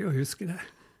vanskelig å huske det.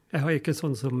 Jeg har ikke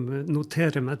sånn som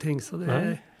noterer meg ting, så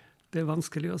det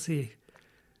vanskelig å si.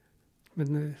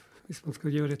 Men hvis man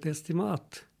skal gjøre et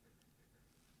estimat,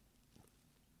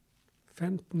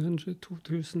 1500,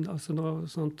 2000, altså noe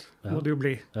sånt må det jo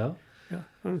bli. Ja,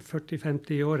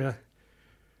 40-50 i året.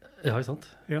 Ja, ikke sant?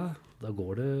 Ja. Da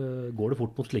går det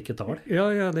fort mot slike tall.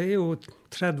 Ja, det jo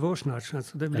 30 år snart,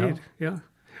 så det blir,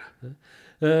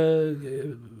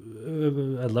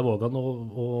 Edla Vågan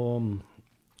og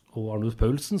Arnulf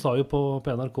Paulsen sa jo på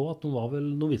NRK at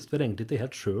de visste vel egentlig ikke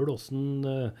helt selv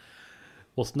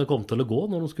hvordan det kom til å gå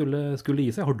når de skulle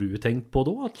gi seg. Har du tenkt på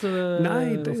da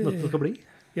hvordan dette skal bli?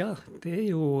 Ja, det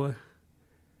jo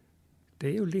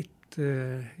litt,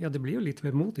 det blir jo litt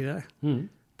vemodig det.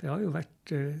 Det har jo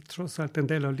vært tross alt en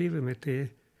del av livet mitt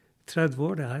i 30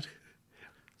 år det her.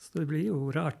 Så det blir jo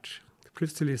rart.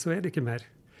 Plutselig så det ikke mer.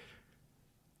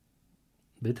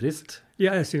 Det blir trist.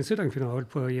 Ja, jeg synes jo den kunne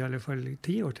holdt på i alle fall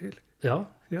 10 år til. Ja,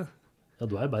 du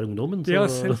bare ungdommen. Så ja,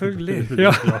 selvfølgelig.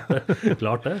 Ja.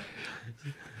 klart det.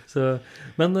 Så,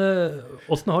 men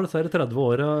hvordan har disse 30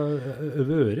 årene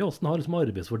vært? Hvordan har liksom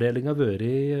arbeidsfordelingen vært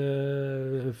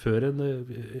før en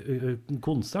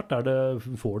konsert?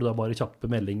 Får du da bare kjappe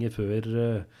meldinger før,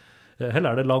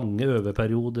 eller det lange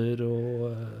øveperioder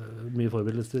og mye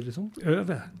forberedelser, liksom?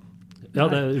 Øve? Ja,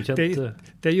 det ukjent.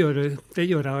 Det gjør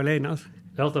jeg alene.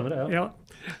 Ja, stemmer det, ja.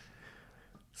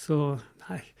 Så,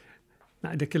 nei,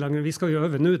 det ikke langt. Vi skal jo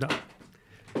øve nå da.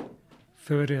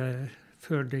 Før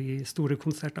de store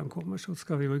konsertene kommer, så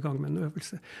skal vi jo i gang med en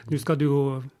øvelse. Nå skal det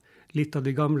jo litt av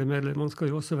de gamle medlemmene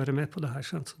skal jo også være med på det her,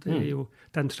 så det jo,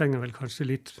 den trenger vel kanskje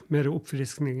litt mer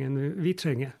oppfriskning enn vi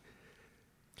trenger.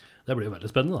 Det blir jo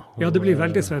veldig spennende da. Ja, det blir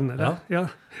veldig spennende. Ja.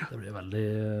 Det blir veldig,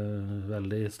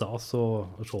 veldig stas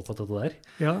å se på dette der.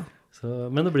 Ja. Så,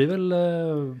 men det blir vel...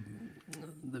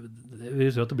 Vi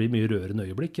ser at det blir mye rørende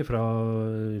øyeblikk fra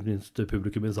minst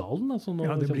publikum i salen. Altså,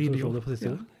 ja, det blir det jo.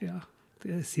 Ja.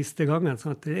 Det siste gangen,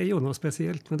 så det jo noe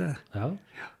spesielt med det. Ja.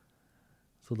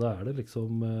 Så da det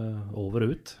liksom over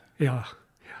og ut. Ja.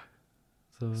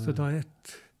 Så da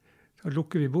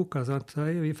lukker vi boka, så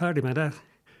vi ferdig med det.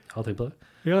 Ja, tenk på det.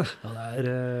 Ja.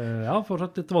 Det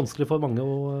fortsatt litt vanskelig for mange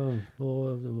å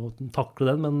takle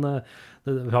den, men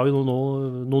vi har jo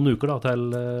noen uker da,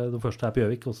 til den første her på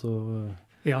Gjøvik, og så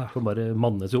får bare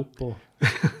manne seg opp og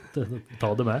ta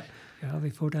det med. Ja,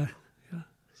 vi får det. Ja.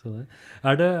 Så det.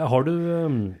 Har du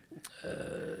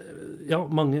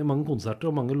mange konserter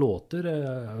og mange låter.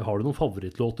 Har du noen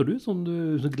favorittlåter du, som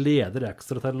du gleder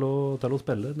ekstra til å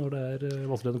spille når det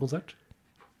Vazelina-konsert?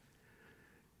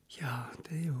 Ja,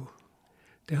 det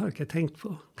har jeg ikke tenkt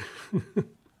på.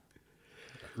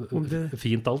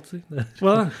 Fint alt, si.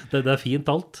 Hva? Det fint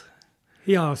alt.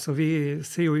 Ja, så vi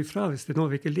sier jo ifra hvis det er noe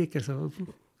vi ikke liker, så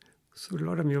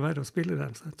lar de jo være å spille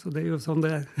den. Så det jo sånn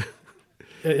det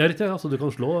Ja, riktig, altså du kan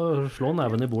slå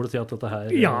neven i bordet og si at dette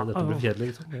blir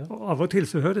kjedelig. Liksom. Ja. Og av og til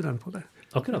så hører de på det.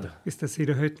 Akkurat, ja. Hvis jeg sier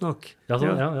det høyt nok. Ja,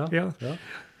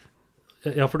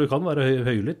 for du kan være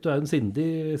høylytt. Du en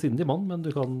sindig mann, men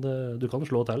du kan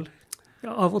slå til.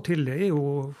 Ja, av og til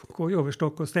går jo over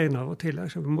stokk og stein av og til,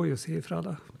 så vi må jo si ifra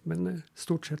da. Men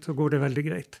stort sett så går det veldig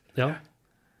greit. Ja.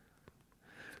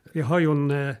 Vi har jo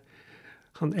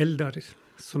han Eldar,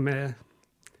 som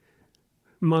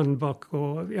mann bak,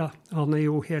 og ja, han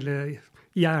jo hele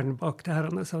hjernen bak det her,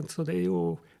 sant? Så det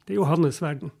jo hans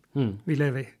verden vi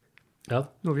lever i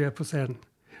når vi på scenen.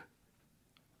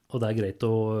 Og det greit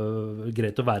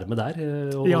å være med der?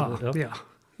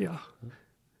 Ja.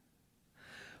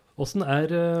 Hvordan har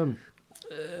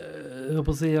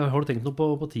du tenkt noe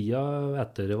på tida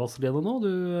etter Vazelina nå?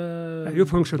 Jeg jo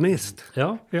pensjonist.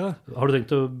 Ja. Har du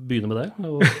tenkt å begynne med det?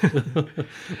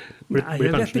 Nei,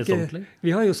 jeg vet ikke.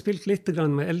 Vi har jo spilt litt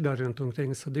med Eldar rundt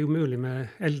omkring, så det jo mulig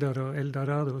med Eldar og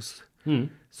Eldorados.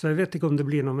 Så jeg vet ikke om det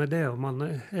blir noe med det,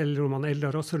 eller om han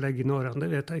Eldar også legger inn årene,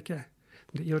 det vet jeg ikke.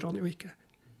 Det gjør han jo ikke.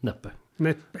 Neppe.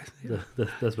 Neppe.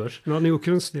 Det spørs. Men han er jo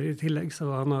kunstner i tillegg,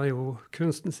 så han har jo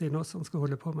kunsten sin også han skal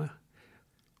holde på med.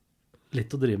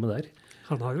 Litt å drive med der.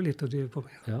 Han har jo litt å drive på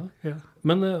med. Ja.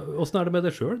 Men hvordan det med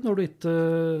deg selv når du ikke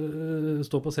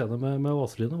står på scenen med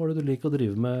Vazelina? Hva det du liker å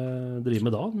drive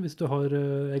med da, hvis du har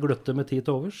en gløtte med tid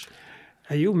til overs?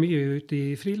 Jeg er jo mye ute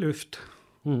i friluft.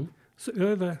 Så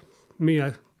øver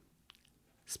mye.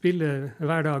 Spiller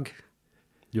hver dag.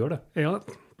 Du gjør det? Ja,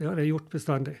 det har jeg gjort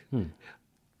bestandig.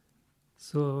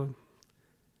 Så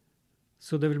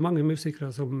det er vel mange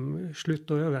musikere som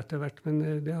slutter å øve etter hvert,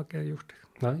 men det har ikke jeg gjort.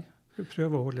 Nei. Jeg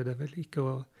prøver å holde det vel ikke,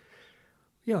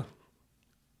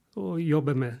 og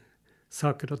jobbe med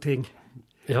saker og ting.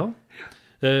 Ja,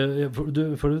 for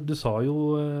du sa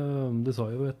jo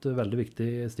et veldig viktig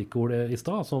stikkord i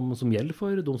stad, som gjelder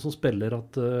for de som spiller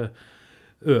at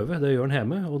øve, det gjør han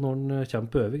hjemme, og når han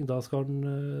kommer på øving, da skal han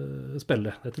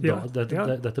spille.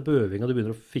 Dette på øvinga du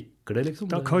begynner å fikle,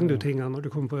 liksom. Da kan du tingene når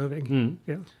du kommer på øving.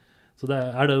 Ja. Så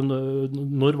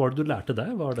når var det du lærte det?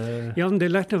 Ja, men det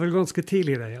lærte jeg vel ganske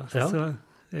tidlig det, ja. Ja.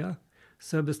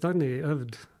 Så jeg har bestandig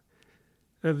øvd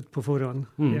på forhånd,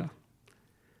 ja.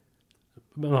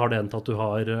 Men har det hendt at du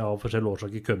har av forskjellige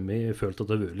årsaker følt at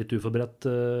du har vært litt uforberedt?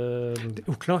 Det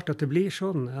er jo klart at det blir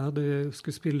sånn. Jeg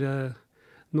skulle spille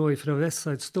noe fra West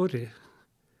Side Story,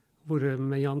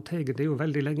 med Jahn Teigen, det er jo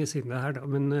veldig lenge siden det her da,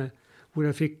 men hvor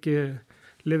jeg fikk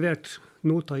levert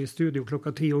noter i studio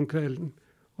 10:00 om kvelden,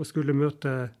 og skulle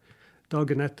møte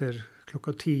dagen etter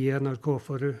 10:00 i NRK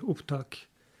for opptak.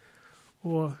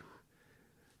 Og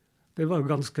det var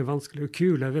ganske vanskelig og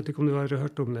kul. Jeg vet ikke om du har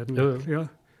hørt om den. Ja,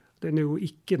 den er jo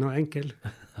ikke noe enkel.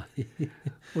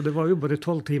 Og det var jo bare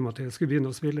 12 timer til jeg skulle begynne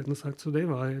å spille den, så det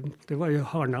var jo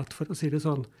hard natt, for å si det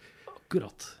sånn.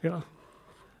 Akkurat. Ja.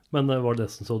 Men var det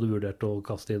nesten så du vurderte å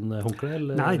kaste inn håndkle?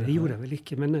 Eller? Nei, det gjorde jeg vel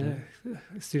ikke, men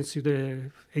jeg synes jo det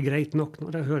er greit nok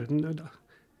når jeg hører den da.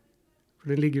 For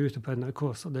den ligger ute på NRK,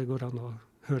 så det går an å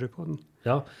høre på den.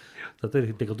 Ja, dette er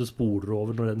ikke at du spoler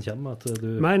over når den kommer? At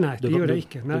nei, det gjør jeg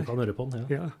ikke. Nei. Du kan høre på den,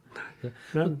 ja.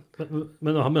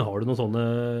 Men har du noen sånne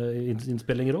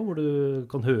innspillinger også, hvor du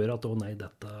kan høre at nei,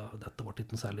 dette var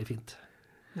ikke noe særlig fint?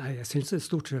 Nei, jeg synes jeg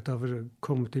stort sett har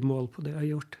kommet i mål på det jeg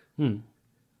har gjort.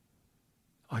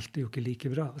 Alt er jo ikke like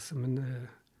bra, altså, men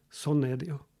sånn er det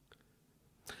jo.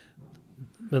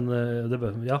 Men det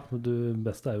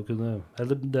beste er jo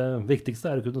det viktigste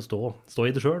er å kunne stå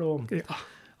i det selv, og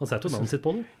han setter jo navnet sitt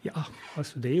på det. Ja,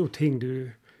 altså det er jo ting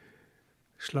du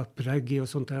slapp regg i og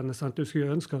sånt. Sant? Du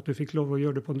skulle ønske at du fikk lov å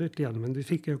gjøre det på nytt igjen, men det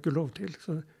fikk jeg jo ikke lov til.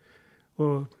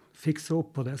 Og fikse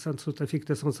opp på det, sant? Så jeg fikk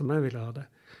det sånn som jeg ville ha det.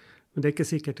 Men det er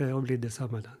ikke sikkert det har blitt det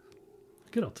samme.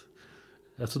 Akkurat.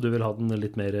 Så du vil ha den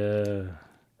litt mer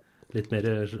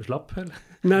slapp, eller?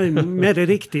 Nei, mer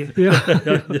riktig. Ja.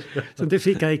 Så det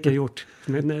fikk jeg ikke gjort.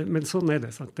 Men sånn er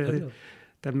det. Sant?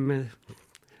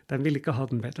 De vil ikke ha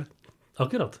den bedre.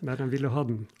 Akkurat. Nei, de ville ha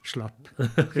den slapp.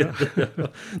 Ja.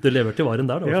 Du lever til varen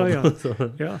der, da.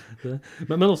 Ja.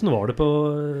 Men hvordan var det på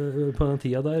den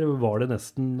tida der? Var det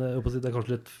nesten, det er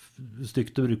kanskje litt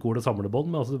stygt å bruke ordet samlebånd,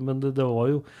 men det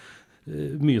var jo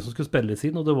mye som skulle spilles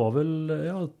inn, og det var vel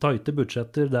tighte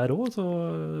budsjetter der også, så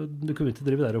du kunne ikke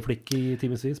drive der og flikke i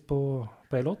timesvis på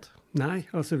en låt? Nei,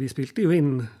 altså vi spilte jo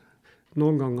inn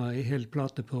noen ganger i hel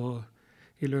plate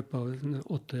i løpet av en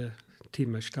 8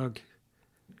 timers dag.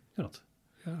 Ja.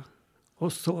 Og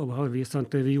så har vi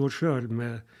det vi gjorde selv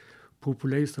med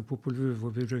Populace og Popolvu, hvor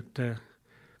vi brukte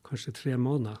kanskje 3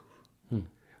 måneder,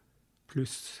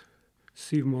 pluss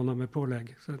 7 måneder med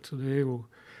pålegg. Så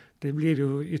det blir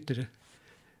jo ytre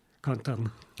kantene.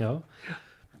 Ja,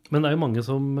 men det er jo mange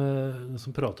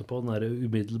som prater på den der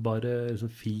umiddelbare liksom,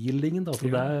 feelingen, da. Så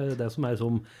det er det som er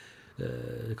sånn,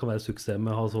 det kan være suksess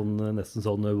med å ha nesten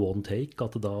sånn one take,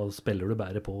 at da spiller du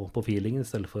bare på feelingen, i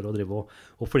stedet for å drive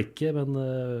og flikke. Men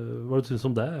hva du synes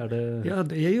om det? Ja,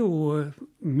 det er jo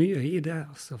mye i det,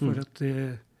 altså, for at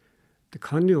det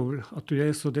kan jo at du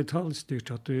er så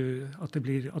detaljstyrt at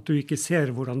du ikke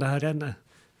ser hvordan det her ender.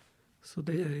 Så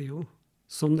det er jo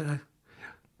sånn det er.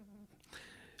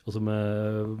 Og så med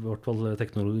i hvert fall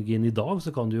teknologien i dag,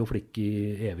 så kan du jo flikke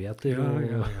i evigheter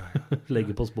og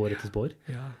legge på spår etter spår.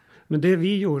 Ja, men det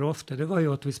vi gjorde ofte, det var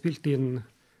jo at vi spilte inn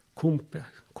kompe,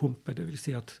 det vil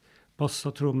si at bass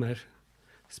og trommer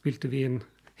spilte vi inn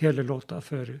hele låta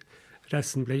før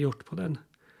resten ble gjort på den.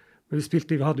 Men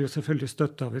vi hadde jo selvfølgelig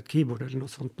støtte av et keyboard eller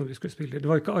noe sånt når vi skulle spille. Det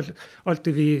var ikke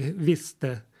alltid vi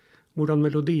visste hvordan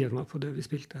melodien var på det vi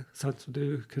spilte. Sant? Så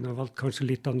du kunne ha valgt kanskje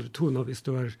litt andre toner hvis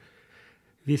du har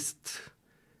visst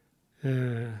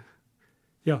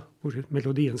hvor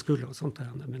melodien skulle og sånt.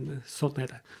 Men sånn er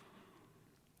det.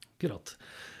 Akkurat.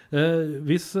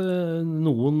 Hvis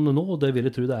noen nå, og det vil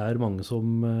jeg tro det mange som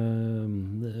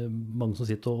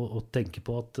sitter og tenker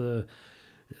på at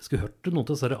jeg skulle hørt noen av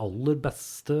disse aller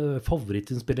beste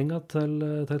favorittinnspillingene til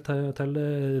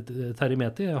Terje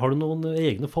Methi. Har du noen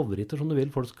egne favoritter som du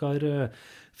vil folk skal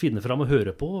finne fram og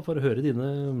høre på for å høre dine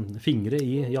fingre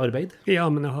i arbeid? Ja,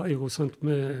 men jeg har jo sånt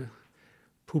med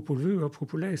Popol Vuh og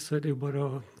Popol Ace, så det er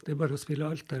bare å spille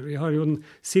alt der. Vi har jo den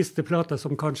siste plata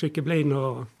som kanskje ikke ble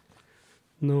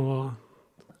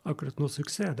akkurat noe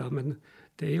suksess da, men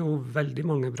det er jo veldig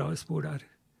mange bra spor der,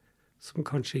 som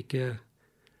kanskje ikke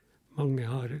mange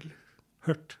har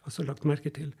hørt, altså lagt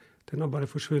merke til. Den har bare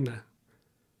forsvunnet.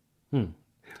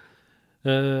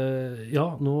 Ja,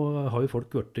 nå har jo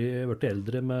folk vært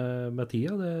eldre med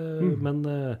tida, men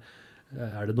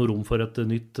er det noe rom for et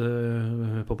nytt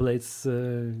Popol Ace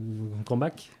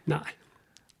comeback? Nei,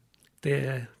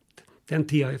 den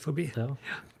tida er forbi. Ja,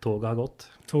 toget har gått.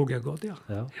 Toget har gått, ja.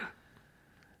 Ja.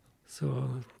 Så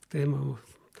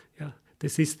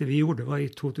det siste vi gjorde var i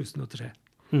 2003.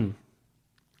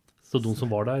 Så de som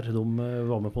var der, de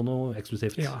var med på noe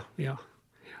eksklusivt? Ja.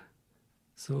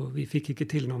 Så vi fikk ikke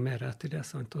til noe mer etter det,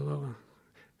 sant? Og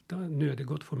nå er det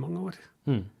gått for mange år.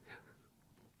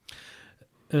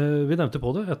 Vi nevnte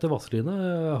på det, etter Vaseline,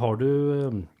 går du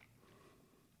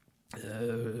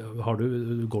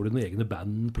noen egne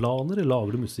bandplaner, eller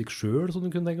lager du musikk selv som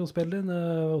du kunne tenke å spille inn?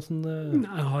 Nei,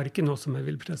 jeg har ikke noe som jeg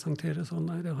vil presentere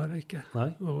sånn, nei, det har jeg ikke.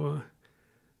 Nei? Og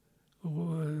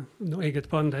noe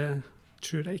eget band, det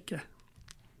tror jeg ikke.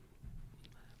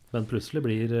 Men plutselig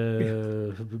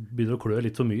begynner å klø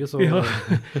litt for mye, så...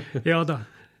 Ja da.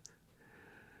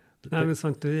 Nei, men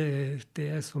sant, det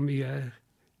er så mye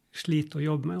slit å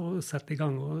jobbe med, å sette i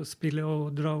gang og spille,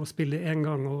 og dra og spille en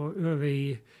gang, og øve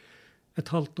i et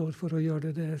halvt år for å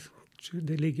gjøre det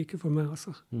ligger ikke for meg,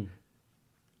 altså.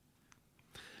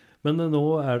 Men nå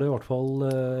er det i hvert fall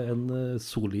en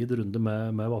solid runde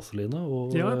med Vaseline,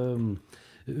 og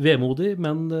vemodig,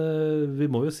 men vi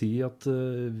må jo si at i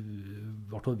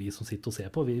hvert fall vi som sitter og ser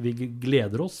på, vi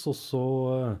gleder oss, og så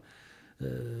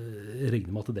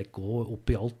regner med at det går opp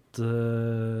i alt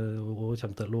og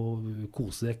kommer til å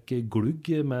kose deg glugg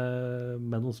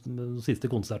med noen siste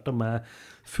konserter med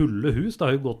fulle hus. Det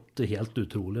har jo gått helt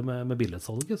utrolig med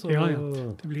billettsalget. Så. Ja.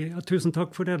 Tusen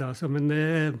takk for det da. Men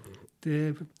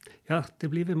det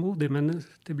blir vemodig, men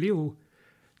det blir jo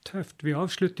tøft. Vi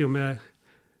avslutter jo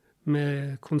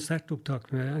med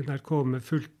konsertopptak med NRK med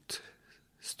fullt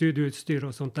studieutstyr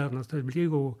og sånt der. Så det blir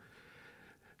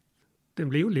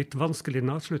jo litt vanskelig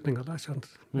den avslutningen der, sant?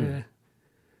 Men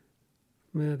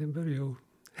det bør jo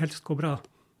helst gå bra.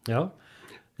 Ja,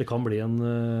 det kan bli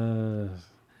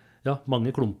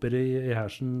mange klumper i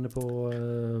hersen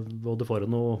både på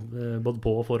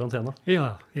og foran scenen.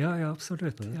 Ja,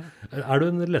 absolutt. Ja. Er du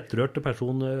en lettrørt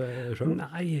person selv?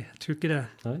 Nei, jeg tror ikke det.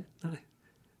 Nei.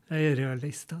 Jeg er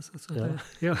realist, altså. Så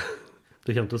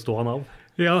Du kommer til å stå han av?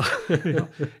 Ja.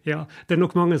 Det er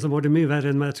nok mange som har det mye verre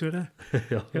enn meg, tror jeg.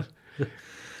 Ja.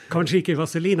 Kanskje ikke i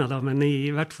Vaselina da, men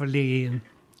i hvert fall i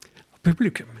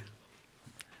publikum.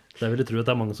 Det vil jeg tro at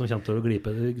det er mange som kommer til å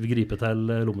gripe til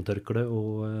lommetørkle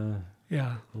og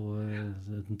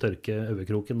tørke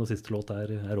øyekroken når siste låt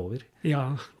er over.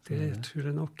 Ja, det tror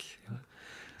jeg nok. Ja.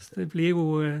 Så det blir jo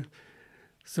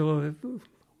så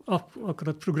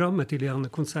akkurat programmet til de andre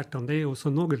konsertene, det er jo så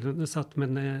noenlunde satt,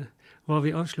 men hva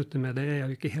vi avslutter med, det er jeg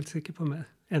jo ikke helt sikker på med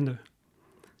ennå.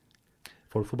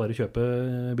 Folk får bare kjøpe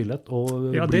billett og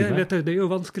bli med. Ja, det er jo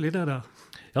vanskelig det da.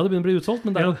 Ja, det begynner å bli utsolgt,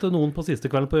 men det er at noen på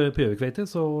siste kvelden på Gjøvik, vet jeg,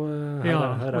 så her er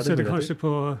det billetter. Og så er det kanskje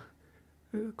på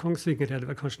Kongsvinger er det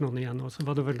vel kanskje noen igjen, og så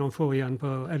var det vel noen få igjen på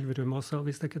Elverum også,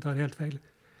 hvis jeg ikke tar helt feil.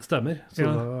 Stemmer, så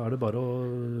da er det bare å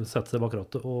sette seg bak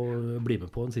rattet og bli med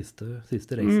på en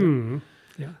siste reise.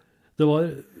 Ja. Det var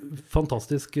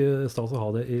fantastisk stas å ha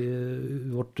det i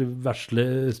vårt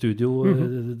versle studio,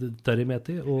 Terje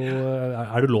Methi. Og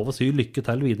er det lov å si lykke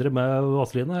til videre med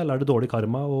Vaseline, eller er det dårlig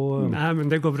karma? Nei, men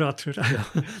det går bra, tror jeg. Ja,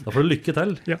 da får du lykke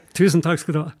til. Ja, tusen takk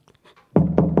skal du ha.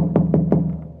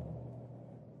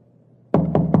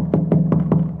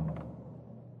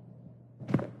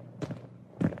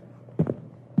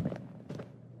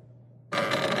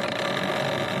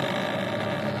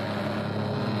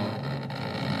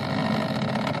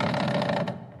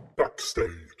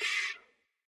 Backstage.